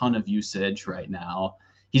getting a ton of usage right now.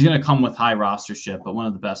 He's going to come with high rostership, but one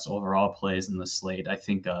of the best overall plays in the slate. I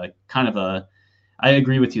think I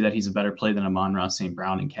agree with you that he's a better play than Amon-Ra St.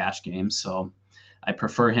 Brown in cash games. So I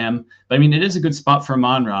prefer him. But I mean, it is a good spot for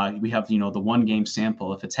Amon-Ra. We have, the 1 game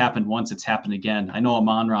sample. If it's happened once, it's happened again. I know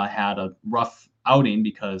Amon-Ra had a rough outing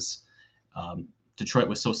because Detroit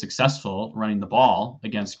was so successful running the ball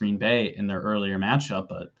against Green Bay in their earlier matchup.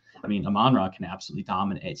 But I mean, Amon-Ra can absolutely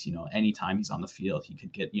dominate. Anytime he's on the field, he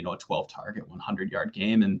could get, a 12 target, 100-yard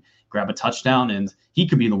game and grab a touchdown. And he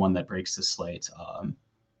could be the one that breaks the slate.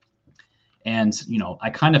 I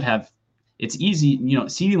kind of have, it's easy,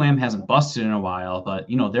 CeeDee Lamb hasn't busted in a while, but,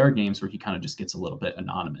 there are games where he kind of just gets a little bit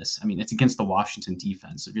anonymous. I mean, it's against the Washington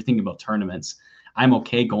defense. So if you're thinking about tournaments, I'm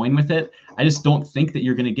okay going with it. I just don't think that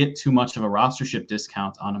you're going to get too much of a rostership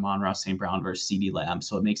discount on Amon-Ra St. Brown versus CeeDee Lamb.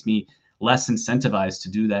 So it makes me less incentivized to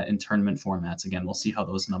do that in tournament formats. Again, we'll see how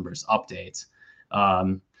those numbers update.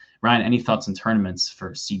 Ryan, any thoughts on tournaments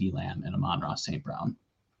for CeeDee Lamb and Amon-Ra St. Brown?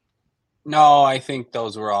 No, I think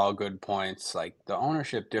those were all good points. Like, the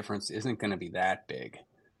ownership difference isn't going to be that big.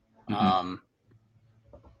 Mm-hmm.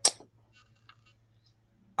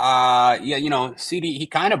 CeeDee, he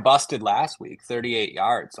kind of busted last week, 38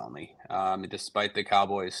 yards only, despite the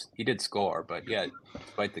Cowboys. He did score, but yeah,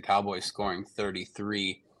 despite the Cowboys scoring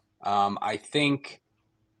 33. I think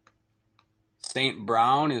St.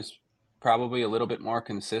 Brown is probably a little bit more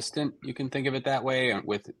consistent. You can think of it that way,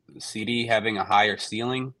 with CD having a higher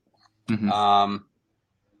ceiling. Mm-hmm.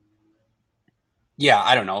 Yeah,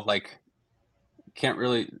 I don't know. Like, can't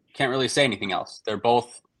really say anything else. They're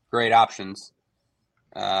both great options.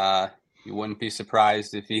 You wouldn't be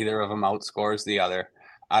surprised if either of them outscores the other.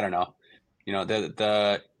 I don't know.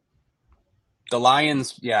 The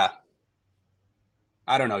Lions, yeah.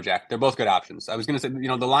 I don't know, Jack. They're both good options. I was going to say,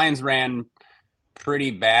 the Lions ran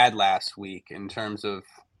pretty bad last week in terms of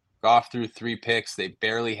Goff threw 3 picks. They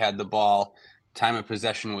barely had the ball. Time of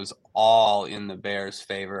possession was all in the Bears'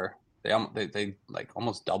 favor. They like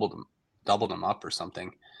almost doubled them up or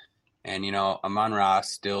something. And Amon-Ra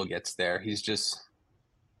still gets there. He's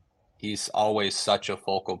always such a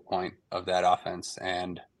focal point of that offense.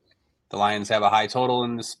 And the Lions have a high total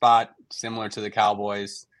in this spot, similar to the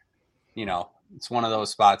Cowboys. It's one of those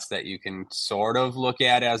spots that you can sort of look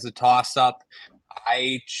at as a toss-up.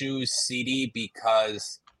 I choose CD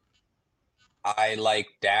because I like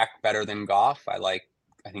Dak better than Goff. I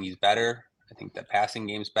think he's better. I think the passing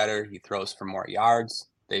game's better. He throws for more yards.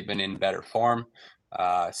 They've been in better form.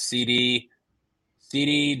 CD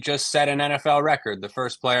just set an NFL record, the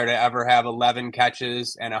first player to ever have 11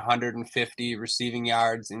 catches and 150 receiving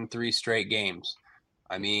yards in 3 straight games.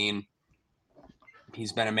 I mean,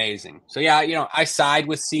 he's been amazing. So yeah, I side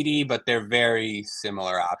with CD, but they're very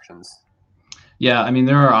similar options. Yeah, I mean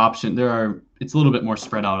there are options. It's a little bit more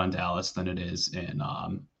spread out on Dallas than it is in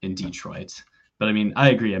Detroit. But I mean, I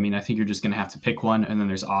agree. I mean, I think you're just gonna have to pick one, and then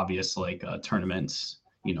there's obvious like tournaments,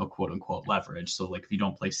 quote unquote leverage. So like if you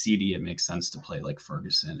don't play CD, it makes sense to play like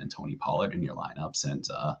Ferguson and Tony Pollard in your lineups, and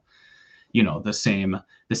the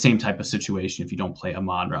same type of situation. If you don't play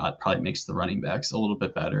Amon-Ra, it probably makes the running backs a little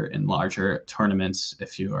bit better in larger tournaments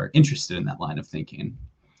if you are interested in that line of thinking.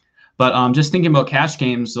 But just thinking about cash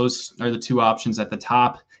games, those are the 2 options at the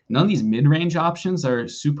top. None of these mid-range options are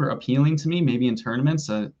super appealing to me, maybe in tournaments.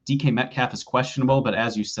 DK Metcalf is questionable, but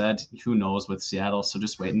as you said, who knows with Seattle, so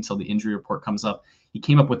just wait until the injury report comes up. He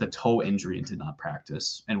came up with a toe injury and did not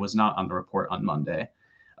practice and was not on the report on Monday.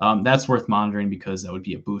 That's worth monitoring because that would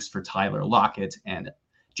be a boost for Tyler Lockett and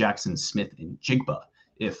Jackson Smith and Jigba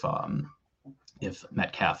if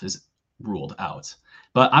Metcalf is ruled out.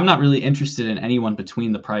 But I'm not really interested in anyone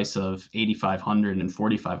between the price of $8,500 and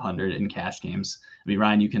 $4,500 in cash games. I mean,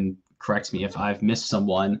 Ryan, you can correct me if I've missed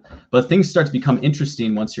someone, but things start to become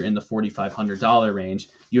interesting once you're in the $4,500 range.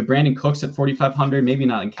 You have Brandon Cooks at $4,500, maybe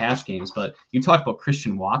not in cash games, but you talk about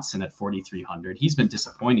Christian Watson at $4,300. He's been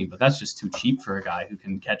disappointing, but that's just too cheap for a guy who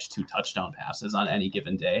can catch 2 touchdown passes on any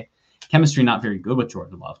given day. Chemistry not very good with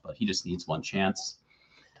Jordan Love, but he just needs one chance.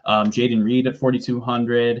 Jaden Reed at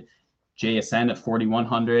 $4,200. JSN at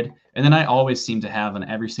 $4,100. And then I always seem to have on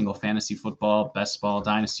every single fantasy football, best ball,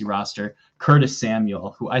 dynasty roster, Curtis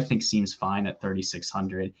Samuel, who I think seems fine at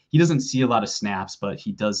 $3,600. He doesn't see a lot of snaps, but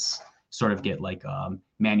he does sort of get like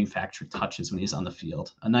manufactured touches when he's on the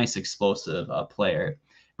field. A nice explosive player.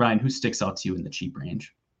 Brian, who sticks out to you in the cheap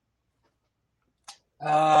range?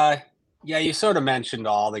 Yeah, you sort of mentioned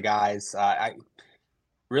all the guys. I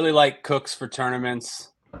really like Cooks for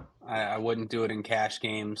tournaments. I wouldn't do it in cash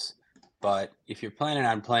games. But if you're planning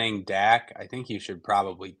on playing Dak, I think you should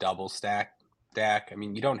probably double stack Dak. I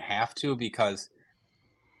mean, you don't have to because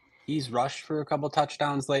he's rushed for a couple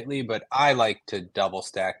touchdowns lately, but I like to double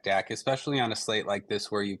stack Dak, especially on a slate like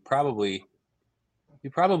this where you probably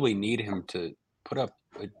need him to put up,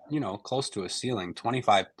 close to a ceiling,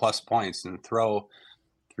 25 plus points and throw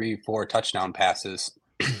 3-4 touchdown passes.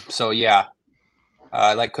 So yeah,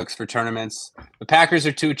 I like Cooks for tournaments. The Packers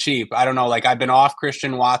are too cheap. I don't know. Like I've been off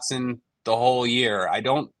Christian Watson the whole year. I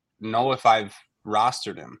don't know if I've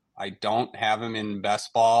rostered him. I don't have him in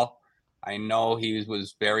best ball. I know he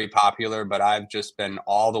was very popular, but I've just been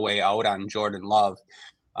all the way out on Jordan Love.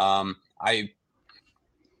 I'm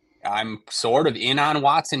sort of in on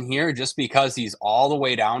Watson here just because he's all the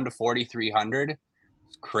way down to 4,300.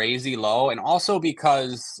 Crazy low. And also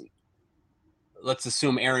because let's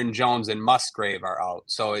assume Aaron Jones and Musgrave are out.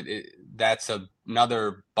 So that's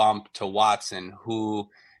another bump to Watson, who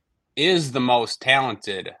is the most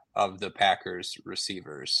talented of the Packers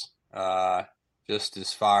receivers, just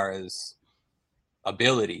as far as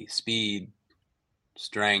ability, speed,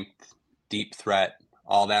 strength, deep threat,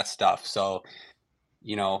 all that stuff. So,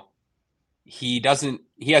 he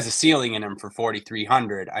has a ceiling in him for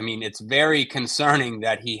 4,300. I mean, it's very concerning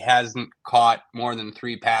that he hasn't caught more than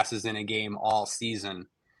 3 passes in a game all season.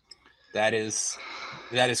 That is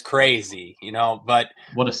crazy, but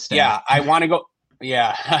what a stat. Yeah, I want to go.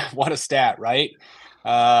 Yeah. What a stat, right?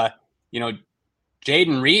 Jaden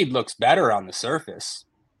Reed looks better on the surface.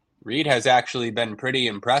 Reed has actually been pretty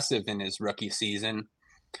impressive in his rookie season.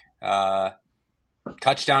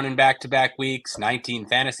 Touchdown in back-to-back weeks, 19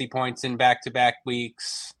 fantasy points in back-to-back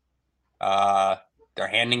weeks. They're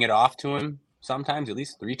handing it off to him sometimes, at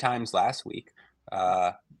least 3 times last week.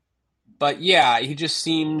 But yeah, he just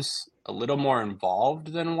seems a little more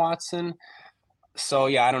involved than Watson. So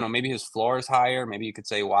yeah, I don't know. Maybe his floor is higher. Maybe you could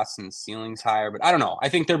say Watson's ceiling's higher, but I don't know. I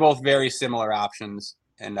think they're both very similar options,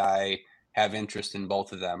 and I have interest in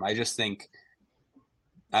both of them. I just think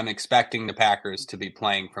I'm expecting the Packers to be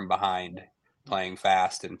playing from behind, playing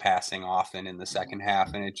fast and passing often in the second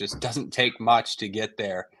half, and it just doesn't take much to get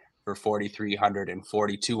there for 4,300 and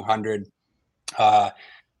 4,200. I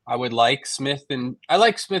would like Smith and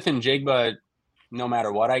Jigba no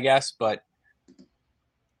matter what, I guess, but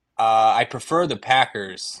I prefer the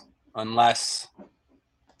Packers unless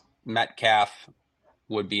Metcalf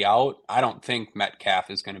would be out. I don't think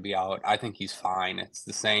Metcalf is going to be out. I think he's fine. It's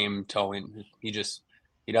the same toe in. He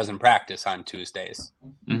doesn't practice on Tuesdays.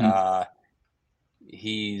 Mm-hmm.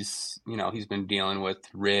 He's been dealing with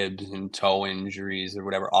ribs and toe injuries or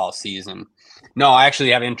whatever all season. No, I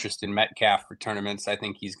actually have interest in Metcalf for tournaments. I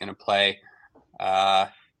think he's going to play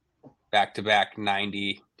back-to-back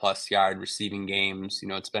 90-plus yard receiving games.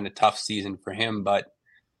 It's been a tough season for him, but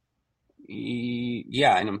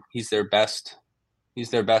he's their best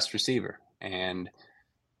receiver. And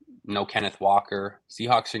no Kenneth Walker.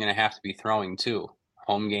 Seahawks are going to have to be throwing too.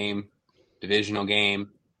 Home game, divisional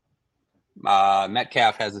game.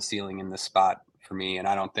 Metcalf has a ceiling in this spot for me, and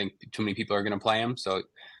I don't think too many people are going to play him. So,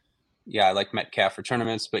 yeah, I like Metcalf for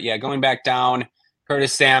tournaments. But, yeah, going back down,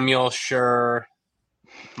 Curtis Samuel, sure.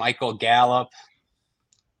 Michael Gallup,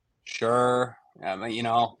 sure.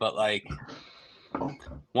 But, like,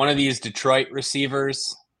 one of these Detroit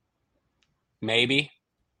receivers, maybe.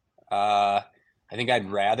 I think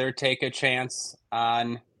I'd rather take a chance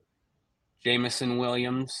on Jameson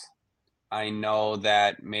Williams. I know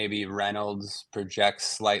that maybe Reynolds projects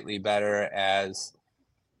slightly better as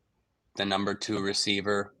the number 2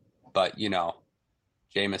 receiver, but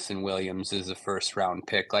Jameson Williams is a first round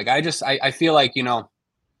pick. Like I feel like,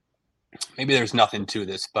 maybe there's nothing to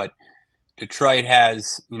this, but Detroit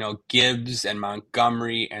has, Gibbs and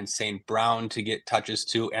Montgomery and St. Brown to get touches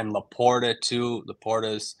to, and Laporta too.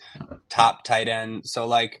 Laporta's top tight end. So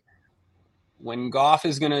like when Goff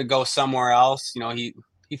is going to go somewhere else,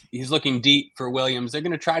 he's looking deep for Williams. They're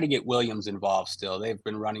going to try to get Williams involved still. They've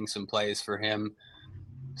been running some plays for him,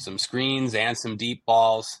 some screens and some deep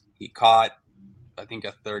balls. He caught, I think,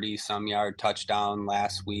 a 30-some yard touchdown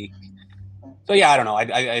last week. So, yeah, I don't know.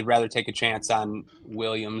 I'd rather take a chance on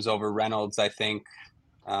Williams over Reynolds, I think.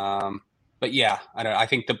 But, yeah, I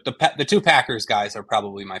think the 2 Packers guys are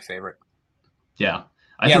probably my favorite. Yeah.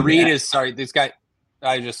 Reed is – sorry, this guy –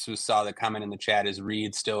 I just saw the comment in the chat. Is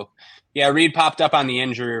Reed still? Yeah, Reed popped up on the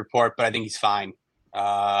injury report, but I think he's fine.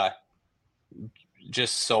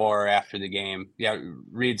 Just sore after the game. Yeah,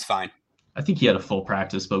 Reed's fine. I think he had a full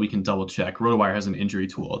practice, but we can double check. RotoWire has an injury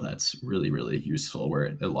tool that's really, really useful where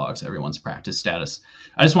it logs everyone's practice status.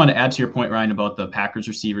 I just want to add to your point, Ryan, about the Packers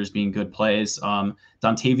receivers being good plays.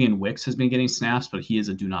 Dontavian Wicks has been getting snaps, but he is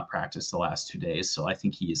a do not practice the last 2 days. So I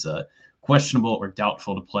think he's questionable or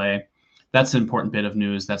doubtful to play. That's an important bit of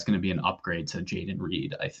news. That's going to be an upgrade to Jaden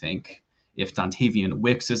Reed, I think. If Dontavian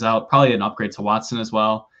Wicks is out, probably an upgrade to Watson as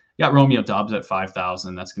well. You got Romeo Doubs at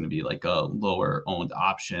 5,000. That's going to be like a lower owned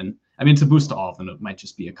option. I mean, to boost to all of them, it might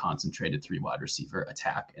just be a concentrated 3 wide receiver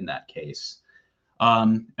attack in that case.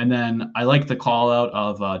 And then I like the call out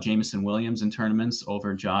of Jameson Williams in tournaments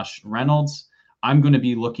over Josh Reynolds. I'm going to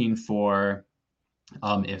be looking for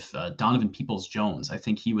if Donovan Peoples-Jones, I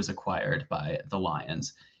think he was acquired by the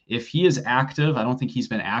Lions. If he is active, I don't think he's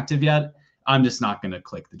been active yet. I'm just not going to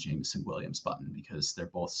click the Jameson Williams button because they're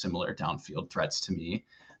both similar downfield threats to me.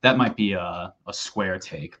 That might be a square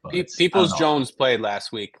take. But Peoples-Jones played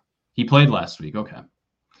last week. He played last week. Okay.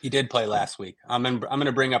 He did play last week. I'm going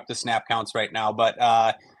to bring up the snap counts right now. But,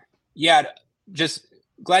 just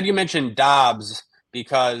glad you mentioned Dobbs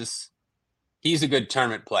because he's a good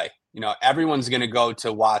tournament play. Everyone's going to go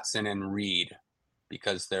to Watson and Reed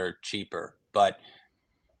because they're cheaper. But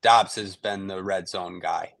Dobbs has been the red zone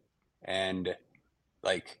guy. And,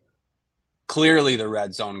 clearly the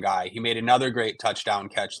red zone guy. He made another great touchdown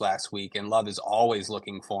catch last week, and Love is always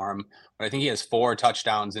looking for him. But I think he has 4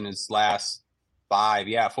 touchdowns in his last 5.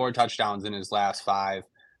 Yeah, 4 touchdowns in his last 5.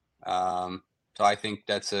 So I think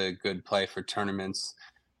that's a good play for tournaments.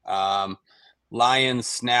 Lions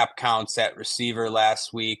snap counts at receiver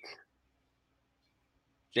last week.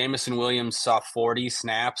 Jameson Williams saw 40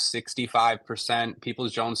 snaps, 65%.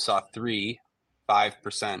 Peoples-Jones saw 3,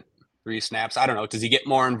 5%. 3 snaps. I don't know. Does he get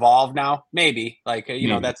more involved now? Maybe. Like,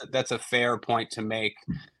 Maybe. that's a fair point to make.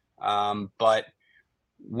 But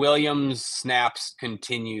Williams' snaps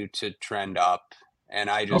continue to trend up, and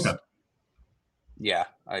I just,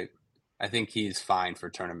 I think he's fine for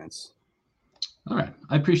tournaments. All right,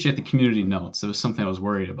 I appreciate the community notes. It was something I was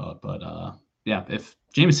worried about, but if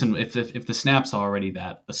Jameson, if the snaps are already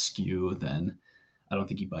that askew, then I don't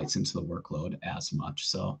think he bites into the workload as much.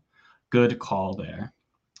 So, good call there.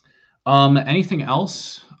 Anything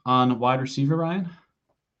else on wide receiver, Ryan?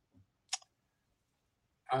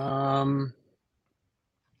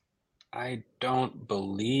 I don't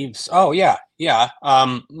believe so. Oh, yeah.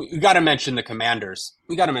 We got to mention the Commanders.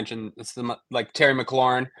 We got to mention it's like Terry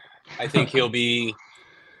McLaurin. I think he'll be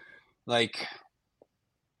like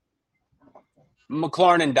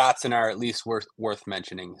McLaurin and Dotson are at least worth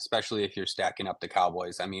mentioning, especially if you're stacking up the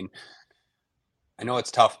Cowboys. I mean, I know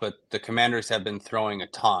it's tough, but the Commanders have been throwing a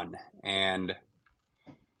ton, and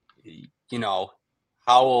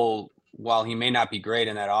Howell, while he may not be great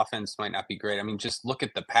and that offense might not be great, I mean, just look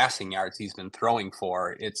at the passing yards he's been throwing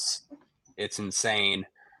for. It's insane.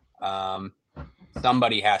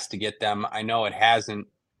 Somebody has to get them. I know it hasn't.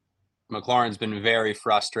 McLaurin's been very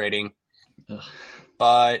frustrating,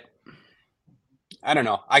 but I don't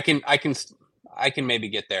know. I can maybe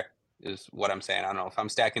get there is what I'm saying. I don't know. If I'm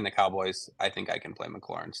stacking the Cowboys, I think I can play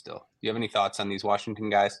McLaurin still. Do you have any thoughts on these Washington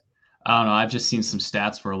guys? I don't know. I've just seen some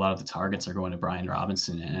stats where a lot of the targets are going to Brian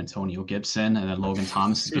Robinson and Antonio Gibson, and then Logan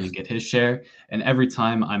Thomas is going to get his share. And every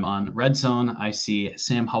time I'm on Red Zone, I see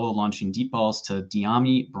Sam Howell launching deep balls to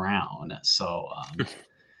De'Ami Brown. So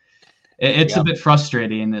it's a bit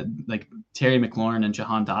frustrating that like Terry McLaurin and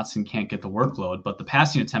Jahan Dotson can't get the workload, but the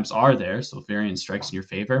passing attempts are there. So if variance strikes in your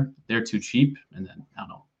favor, they're too cheap. And then I don't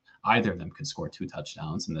know, either of them could score 2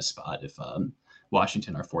 touchdowns in this spot if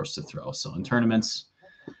Washington are forced to throw. So in tournaments,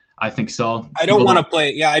 I think so. I don't want to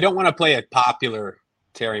play. Yeah, I don't want to play a popular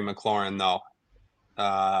Terry McLaurin though.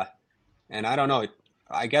 And I don't know.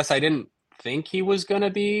 I guess I didn't think he was going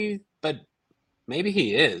to be, but maybe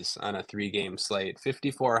he is on a 3-game slate.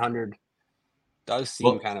 5,400 does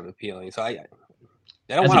seem kind of appealing. So I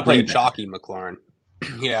don't want to play a chalky McLaurin.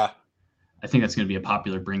 Yeah. I think that's going to be a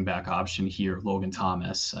popular bring back option here. Logan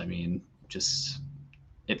Thomas. I mean, just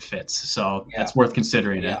it fits. So that's worth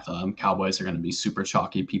considering if Cowboys are going to be super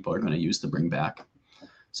chalky. People are going to use the bring back.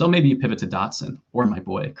 So maybe you pivot to Dotson or my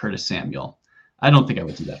boy, Curtis Samuel. I don't think I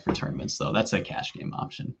would do that for tournaments, though. That's a cash game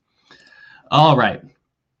option. All right.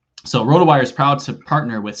 So RotoWire is proud to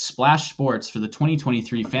partner with Splash Sports for the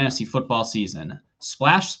 2023 fantasy football season.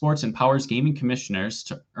 Splash Sports empowers gaming commissioners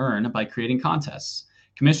to earn by creating contests.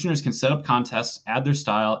 Commissioners can set up contests, add their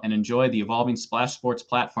style, and enjoy the evolving Splash Sports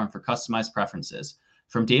platform for customized preferences.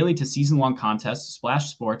 From daily to season-long contests,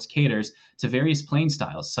 Splash Sports caters to various playing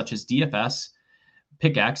styles such as DFS,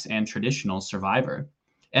 Pickaxe, and traditional Survivor.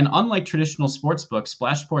 And unlike traditional sportsbooks,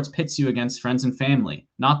 Splash Sports pits you against friends and family,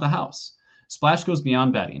 not the house. Splash goes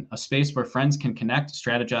beyond betting, a space where friends can connect,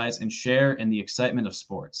 strategize, and share in the excitement of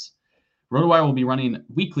sports. RotoWire will be running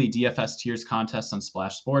weekly DFS tiers contests on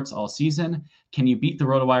Splash Sports all season. Can you beat the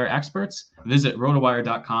RotoWire experts? Visit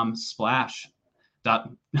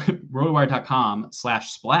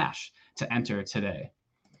rotowire.com/splash to enter today.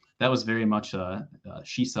 That was very much a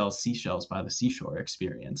She Sells Seashells by the Seashore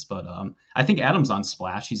experience. But I think Adam's on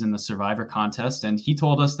Splash. He's in the Survivor contest, and he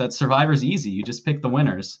told us that Survivor's easy. You just pick the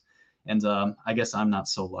winners. And I guess I'm not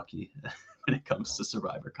so lucky when it comes to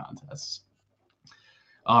Survivor contests.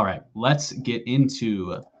 All right, let's get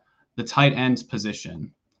into the tight end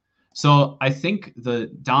position. So I think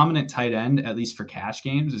the dominant tight end, at least for cash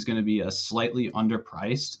games, is going to be a slightly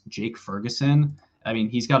underpriced Jake Ferguson. I mean,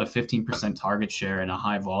 he's got a 15% target share in a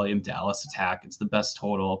high volume Dallas attack. It's the best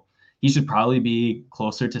total. He should probably be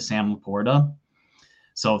closer to Sam Laporta.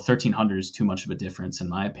 So 1,300 is too much of a difference, in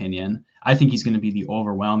my opinion. I think he's going to be the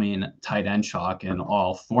overwhelming tight end chalk in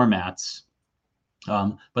all formats.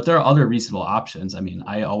 But there are other reasonable options. I mean,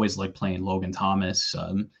 I always like playing Logan Thomas.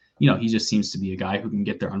 He just seems to be a guy who can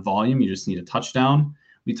get there on volume. You just need a touchdown.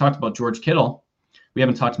 We talked about George Kittle. We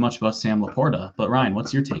haven't talked much about Sam Laporta. But Ryan,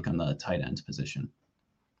 what's your take on the tight end position?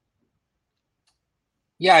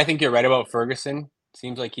 Yeah, I think you're right about Ferguson.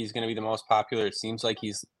 Seems like he's going to be the most popular. It seems like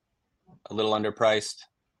he's a little underpriced.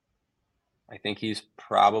 I think he's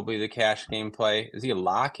probably the cash game play. Is he a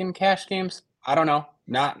lock in cash games? I don't know.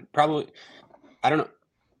 Not probably. I don't know.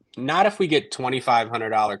 Not if we get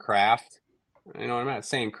 $2,500 Kraft. I'm not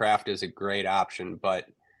saying Kraft is a great option, but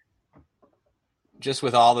just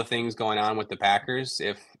with all the things going on with the Packers,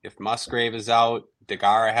 if Musgrave is out,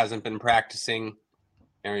 DeGara hasn't been practicing,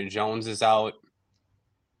 Aaron Jones is out,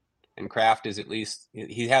 and Kraft is at least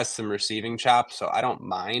he has some receiving chops, so I don't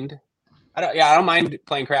mind. I don't mind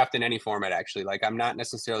playing Kraft in any format actually. Like I'm not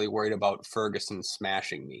necessarily worried about Ferguson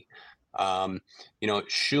smashing me.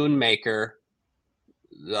 Schoonmaker,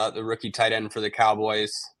 the rookie tight end for the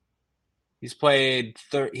Cowboys, he played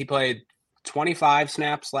 25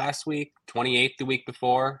 snaps last week, 28 the week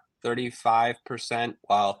before, 35%,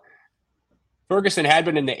 while Ferguson had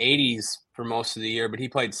been in the 80s for most of the year, but he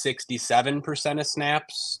played 67% of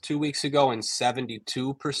snaps 2 weeks ago and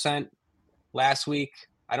 72% last week.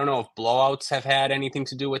 I don't know if blowouts have had anything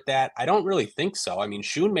to do with that. I don't really think so. I mean,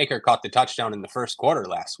 Schoonmaker caught the touchdown in the first quarter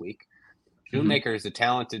last week. Schoonmaker is a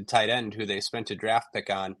talented tight end who they spent a draft pick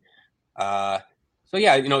on. So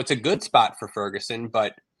yeah, it's a good spot for Ferguson,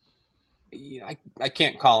 but I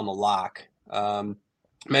can't call him a lock.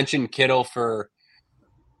 Mentioned Kittle for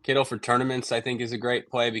tournaments, I think is a great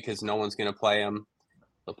play because no one's going to play him.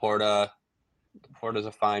 Laporta's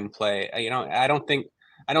a fine play. I don't think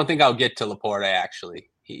I'll get to Laporta actually.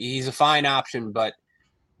 He's a fine option, but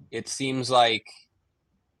it seems like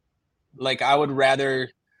I would rather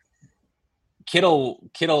Kittle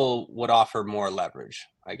would offer more leverage,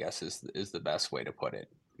 I guess is the best way to put it.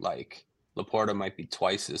 Like Laporta might be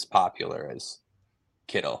twice as popular as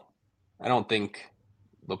Kittle. I don't think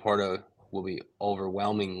Laporta will be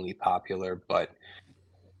overwhelmingly popular, but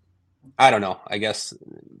I don't know. I guess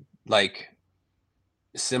like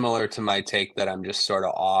similar to my take that I'm just sort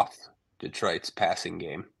of off Detroit's passing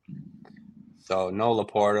game. So no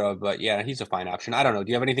Laporta, but yeah, he's a fine option. I don't know.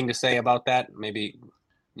 Do you have anything to say about that? Maybe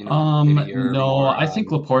no, I think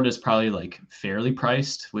Laporta is probably like fairly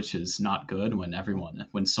priced, which is not good when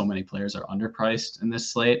so many players are underpriced in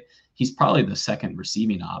this slate. He's probably the second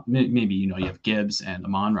receiving op. Maybe, you have Gibbs and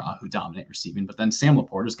Amon-Ra who dominate receiving, but then Sam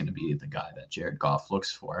Laporta is going to be the guy that Jared Goff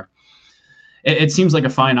looks for. It seems like a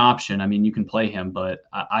fine option. I mean, you can play him, but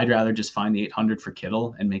I'd rather just find the 800 for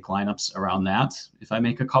Kittle and make lineups around that if I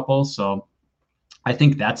make a couple. So I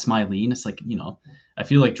think that's my lean. It's like, I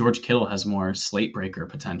feel like George Kittle has more slate breaker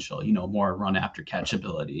potential, more run after catch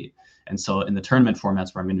ability. And so in the tournament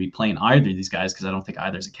formats where I'm going to be playing either of these guys, because I don't think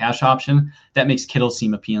either's a cash option, that makes Kittle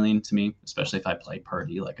seem appealing to me, especially if I play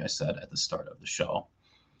Purdy, like I said at the start of the show.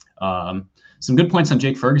 Some good points on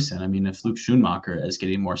Jake Ferguson. I mean, if Luke Schoonmaker is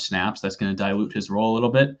getting more snaps, that's going to dilute his role a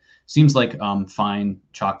little bit. Seems like fine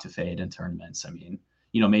chalk to fade in tournaments. I mean,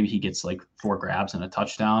 maybe he gets like 4 grabs and a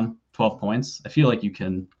touchdown, 12 points. I feel like you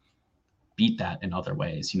can beat that in other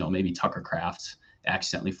ways. Maybe Tucker Kraft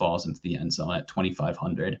accidentally falls into the end zone at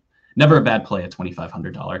 2,500. Never a bad play at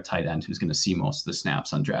 $2,500 tight end who's going to see most of the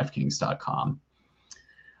snaps on DraftKings.com.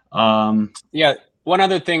 Yeah, one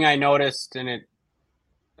other thing I noticed, and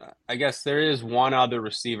I guess there is one other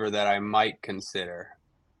receiver that I might consider.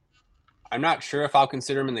 I'm not sure if I'll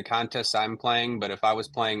consider him in the contests I'm playing, but if I was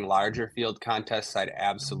playing larger field contests, I'd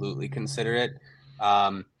absolutely consider it.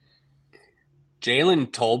 Jalen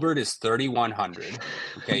Tolbert is 3,100.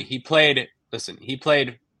 Okay, he played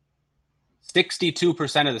 62%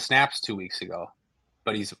 of the snaps 2 weeks ago,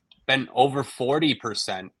 but he's been over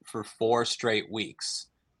 40% for 4 straight weeks.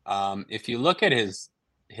 If you look at his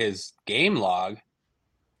game log,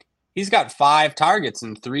 he's got 5 targets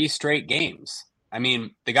in 3 straight games. I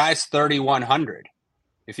mean, the guy's 3,100.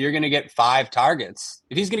 If you're going to get 5 targets,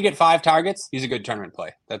 he's a good tournament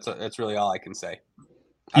play. That's really all I can say.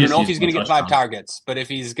 I don't know if he's going to get 5 targets, but if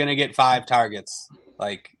he's going to get 5 targets,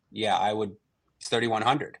 I would. He's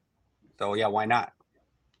 3,100. So yeah, why not?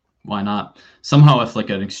 Why not? Somehow, if like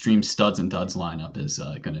an extreme studs and duds lineup is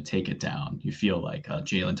going to take it down, you feel like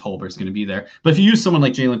Jalen Tolbert is going to be there. But if you use someone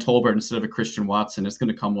like Jalen Tolbert instead of a Christian Watson, it's going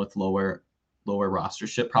to come with lower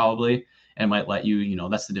rostership probably, and might let you.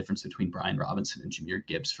 That's the difference between Brian Robinson and Jahmyr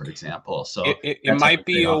Gibbs, for example. So it might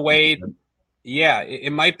be a way. Yeah,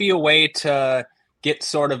 it might be a way to get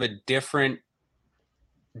sort of a different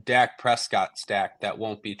Dak Prescott stack that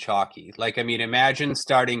won't be chalky. Like, I mean, imagine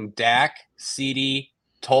starting Dak, CD,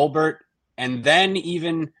 Tolbert, and then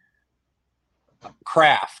even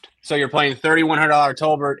Kraft. So you're playing $3,100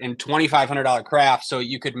 Tolbert and $2,500 Kraft. So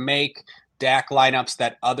you could make Dak lineups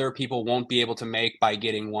that other people won't be able to make by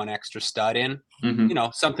getting one extra stud in.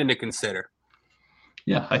 Mm-hmm. Something to consider.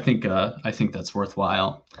 Yeah, I think that's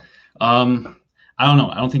worthwhile. I don't know.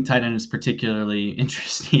 I don't think tight end is particularly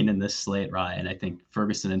interesting in this slate, Ryan. I think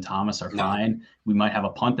Ferguson and Thomas are fine. We might have a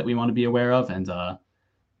punt that we want to be aware of, and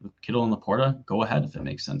Kittle and Laporta, go ahead if it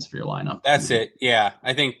makes sense for your lineup. That's it. Yeah,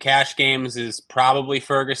 I think cash games is probably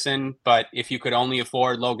Ferguson, but if you could only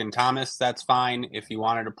afford Logan Thomas, that's fine. If you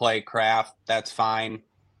wanted to play Kraft, that's fine.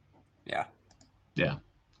 Yeah. Yeah.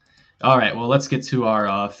 All right. Well, let's get to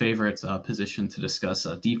our favorite position to discuss,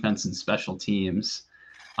 defense and special teams.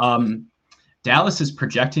 Dallas is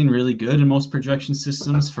projecting really good in most projection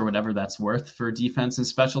systems for whatever that's worth for defense and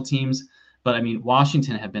special teams. But I mean,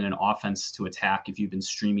 Washington have been an offense to attack if you've been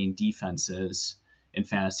streaming defenses in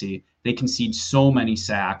fantasy. They concede so many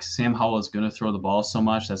sacks. Sam Howell is going to throw the ball so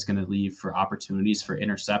much that's going to leave for opportunities for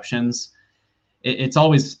interceptions. It's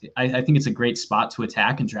always, I think it's a great spot to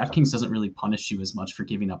attack, and DraftKings doesn't really punish you as much for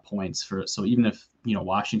giving up points for. So even if,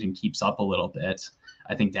 Washington keeps up a little bit,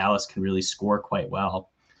 I think Dallas can really score quite well.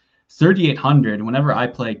 3,800, whenever I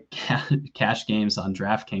play cash games on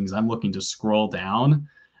DraftKings, I'm looking to scroll down,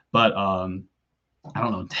 but I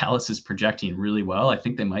don't know, Dallas is projecting really well. I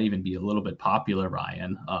think they might even be a little bit popular,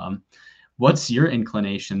 Ryan. What's your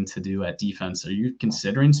inclination to do at defense? Are you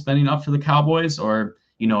considering spending up for the Cowboys, or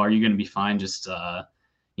are you going to be fine just,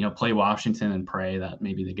 play Washington and pray that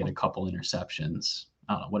maybe they get a couple interceptions?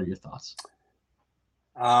 I don't know. What are your thoughts?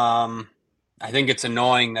 I think it's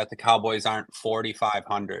annoying that the Cowboys aren't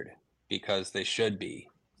 4,500 because they should be.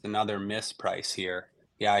 It's another misprice here.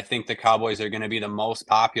 Yeah, I think the Cowboys are going to be the most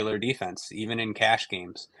popular defense, even in cash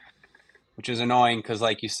games, which is annoying because,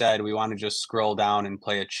 like you said, we want to just scroll down and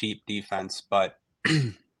play a cheap defense. But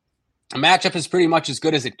a matchup is pretty much as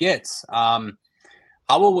good as it gets.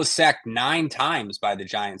 Howell was sacked 9 times by the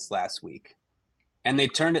Giants last week, and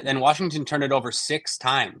Washington turned it over 6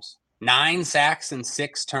 times. 9 sacks and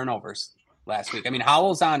 6 turnovers last week. I mean,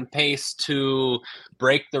 Howell's on pace to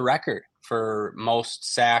break the record for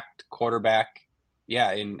most sacked quarterback,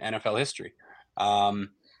 in NFL history. If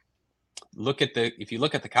you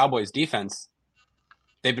look at the Cowboys defense,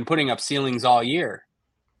 they've been putting up ceilings all year.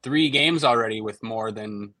 3 games already with more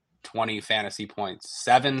than 20 fantasy points,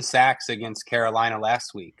 7 sacks against Carolina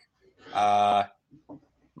last week.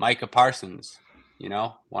 Micah Parsons,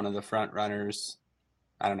 one of the front runners.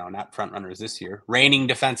 I don't know, not front runners this year. Reigning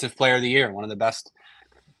defensive player of the year, one of the best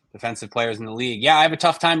defensive players in the league. Yeah, I have a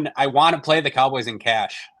tough time. I want to play the Cowboys in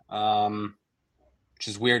cash, which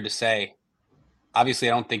is weird to say. Obviously,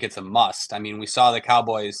 I don't think it's a must. I mean, we saw the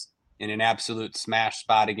Cowboys in an absolute smash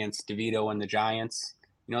spot against DeVito and the Giants.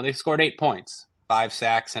 They scored 8 points. 5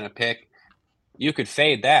 sacks and a pick. You could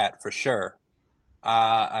fade that for sure.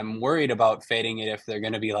 I'm worried about fading it if they're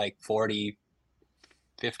going to be like 40,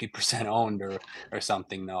 50% owned or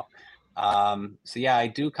something though. So yeah, I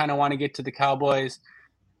do kind of want to get to the Cowboys.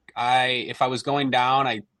 If I was going down,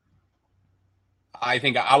 I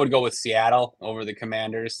think I would go with Seattle over the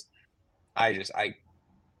Commanders. I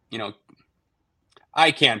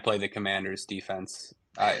can't play the Commanders defense.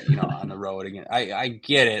 On the road again. I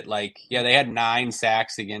get it. They had 9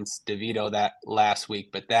 sacks against DeVito that last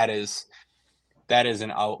week, but that is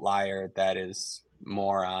an outlier. That is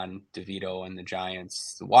more on DeVito and the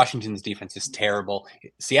Giants. Washington's defense is terrible.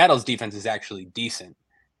 Seattle's defense is actually decent,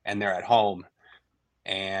 and they're at home,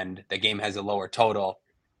 and the game has a lower total.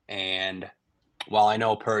 And while I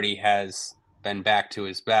know Purdy has been back to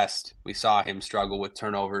his best, we saw him struggle with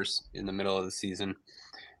turnovers in the middle of the season.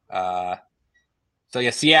 So,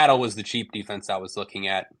 yeah, Seattle was the cheap defense I was looking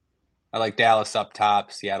at. I like Dallas up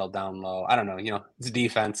top, Seattle down low. I don't know. It's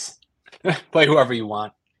defense. Play whoever you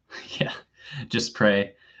want. Yeah, just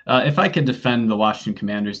pray. If I could defend the Washington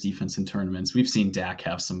Commanders defense in tournaments, we've seen Dak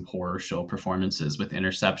have some horror show performances with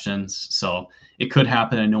interceptions. So it could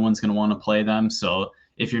happen and no one's going to want to play them. So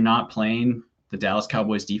if you're not playing the Dallas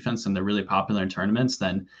Cowboys defense and they're really popular in tournaments,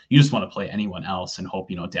 then you just want to play anyone else and hope,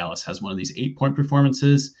 Dallas has one of these 8-point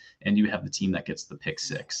performances and you have the team that gets the pick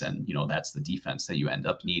 6. And, that's the defense that you end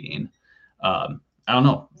up needing. I don't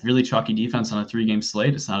know, really chalky defense on a 3-game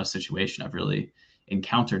slate. It's not a situation I've really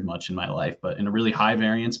encountered much in my life, but in a really high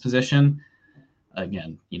variance position,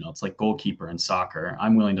 again, it's like goalkeeper in soccer.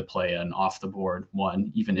 I'm willing to play an off the board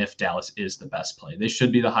one, even if Dallas is the best play. They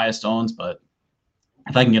should be the highest owns, but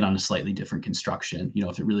if I can get on a slightly different construction,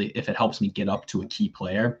 if it helps me get up to a key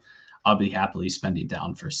player, I'll be happily spending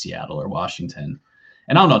down for Seattle or Washington.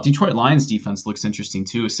 And I don't know, Detroit Lions defense looks interesting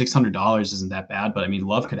too. $600 isn't that bad, but I mean,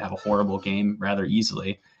 Love could have a horrible game rather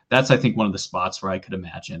easily. That's, I think, one of the spots where I could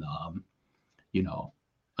imagine,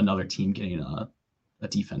 another team getting a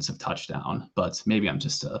defensive touchdown, but maybe I'm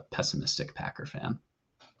just a pessimistic Packer fan.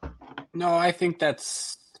 I think that,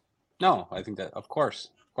 of course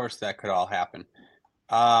that could all happen.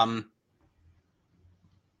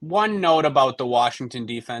 One note about the Washington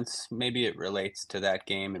defense, maybe it relates to that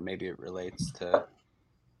game and maybe it relates to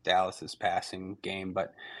Dallas's passing game,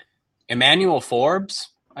 but Emmanuel Forbes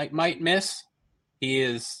might miss. He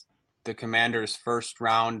is the Commanders'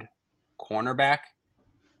 first-round cornerback.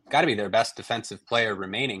 Got to be their best defensive player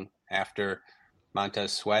remaining after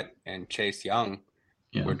Montez Sweat and Chase Young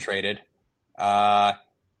were traded. So I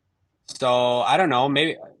don't know,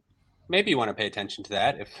 maybe maybe you want to pay attention to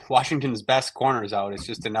that. If Washington's best corner is out, it's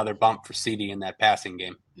just another bump for CD in that passing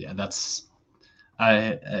game. Yeah, that's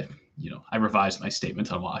I revised my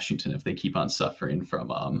statement on Washington if they keep on suffering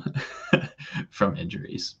from from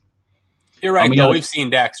injuries. You're right, though. We've seen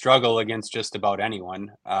Dak struggle against just about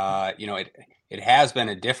anyone. It has been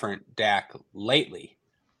a different Dak lately.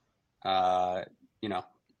 I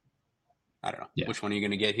don't know. Yeah. Which one are you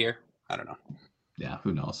going to get here? I don't know. Yeah,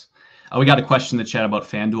 who knows? We got a question in the chat about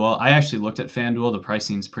FanDuel. I actually looked at FanDuel. The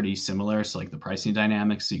pricing's pretty similar. So like the pricing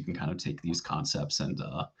dynamics, so you can kind of take these concepts and,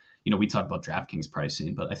 we talked about DraftKings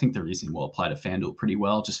pricing, but I think the reasoning will apply to FanDuel pretty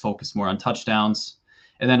well. Just focus more on touchdowns.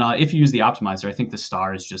 And then if you use the optimizer, I think the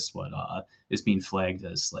star is just what is being flagged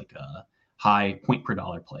as like a high point per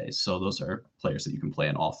dollar plays. So those are players that you can play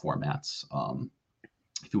in all formats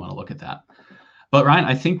if you want to look at that. But Ryan,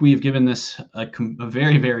 I think we've given this a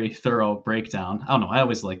very, very thorough breakdown. I don't know. I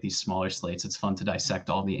always like these smaller slates. It's fun to dissect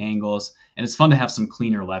all the angles, and it's fun to have some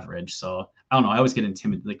cleaner leverage. So I don't know. I always get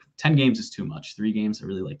intimidated. Like 10 games is too much. 3 games, I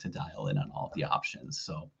really like to dial in on all of the options.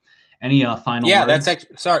 So any final words? That's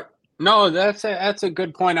actually, sorry. No, that's a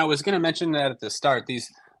good point. I was going to mention that at the start. A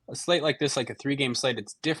slate like this, like a 3-game slate,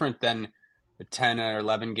 it's different than the 10 or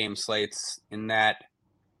 11 game slates in that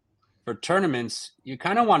for tournaments, you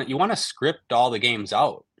kind of want to script all the games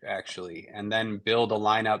out actually, and then build a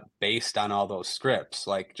lineup based on all those scripts.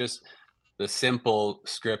 Like just the simple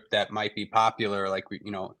script that might be popular, like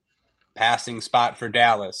passing spot for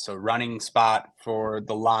Dallas, so running spot for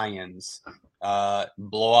the Lions,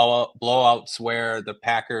 blowouts where the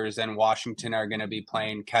Packers and Washington are going to be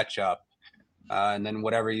playing catch up, and then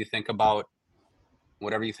whatever you think about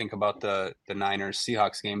the Niners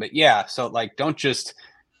Seahawks game. But yeah, so like don't just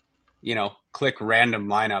click random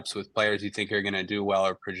lineups with players you think are going to do well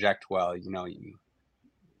or project well. You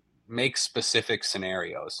make specific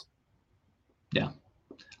scenarios. Yeah,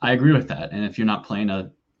 I agree with that. And if you're not playing a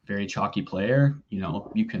very chalky player,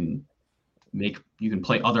 you can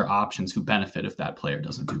play other options who benefit if that player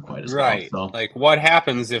doesn't do quite as well. So, like what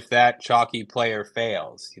happens if that chalky player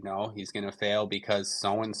fails? He's going to fail because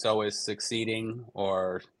so-and-so is succeeding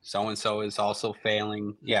or so-and-so is also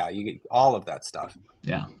failing. Yeah, you get all of that stuff.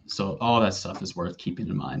 Yeah, so all that stuff is worth keeping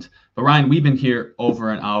in mind. But Ryan, we've been here over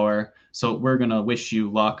an hour, so we're going to wish you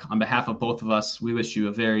luck. On behalf of both of us, we wish you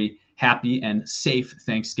a very happy and safe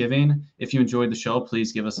Thanksgiving. If you enjoyed the show,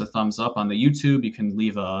 please give us a thumbs up on the YouTube. You can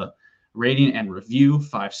leave a rating and review,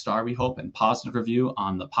 5-star, we hope, and positive review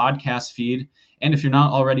on the podcast feed. And if you're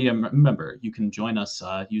not already a member, you can join us.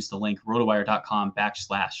 Use the link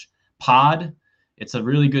rotowire.com/pod. It's a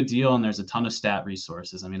really good deal, and there's a ton of stat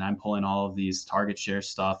resources. I mean, I'm pulling all of these target share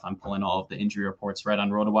stuff. I'm pulling all of the injury reports right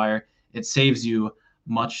on RotoWire. It saves you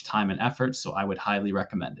much time and effort, so I would highly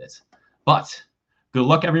recommend it. But good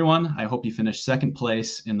luck, everyone. I hope you finish second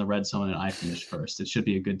place in the red zone and I finish first. It should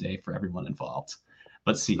be a good day for everyone involved.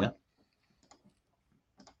 But see ya.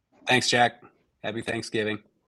 Thanks, Jack. Happy Thanksgiving.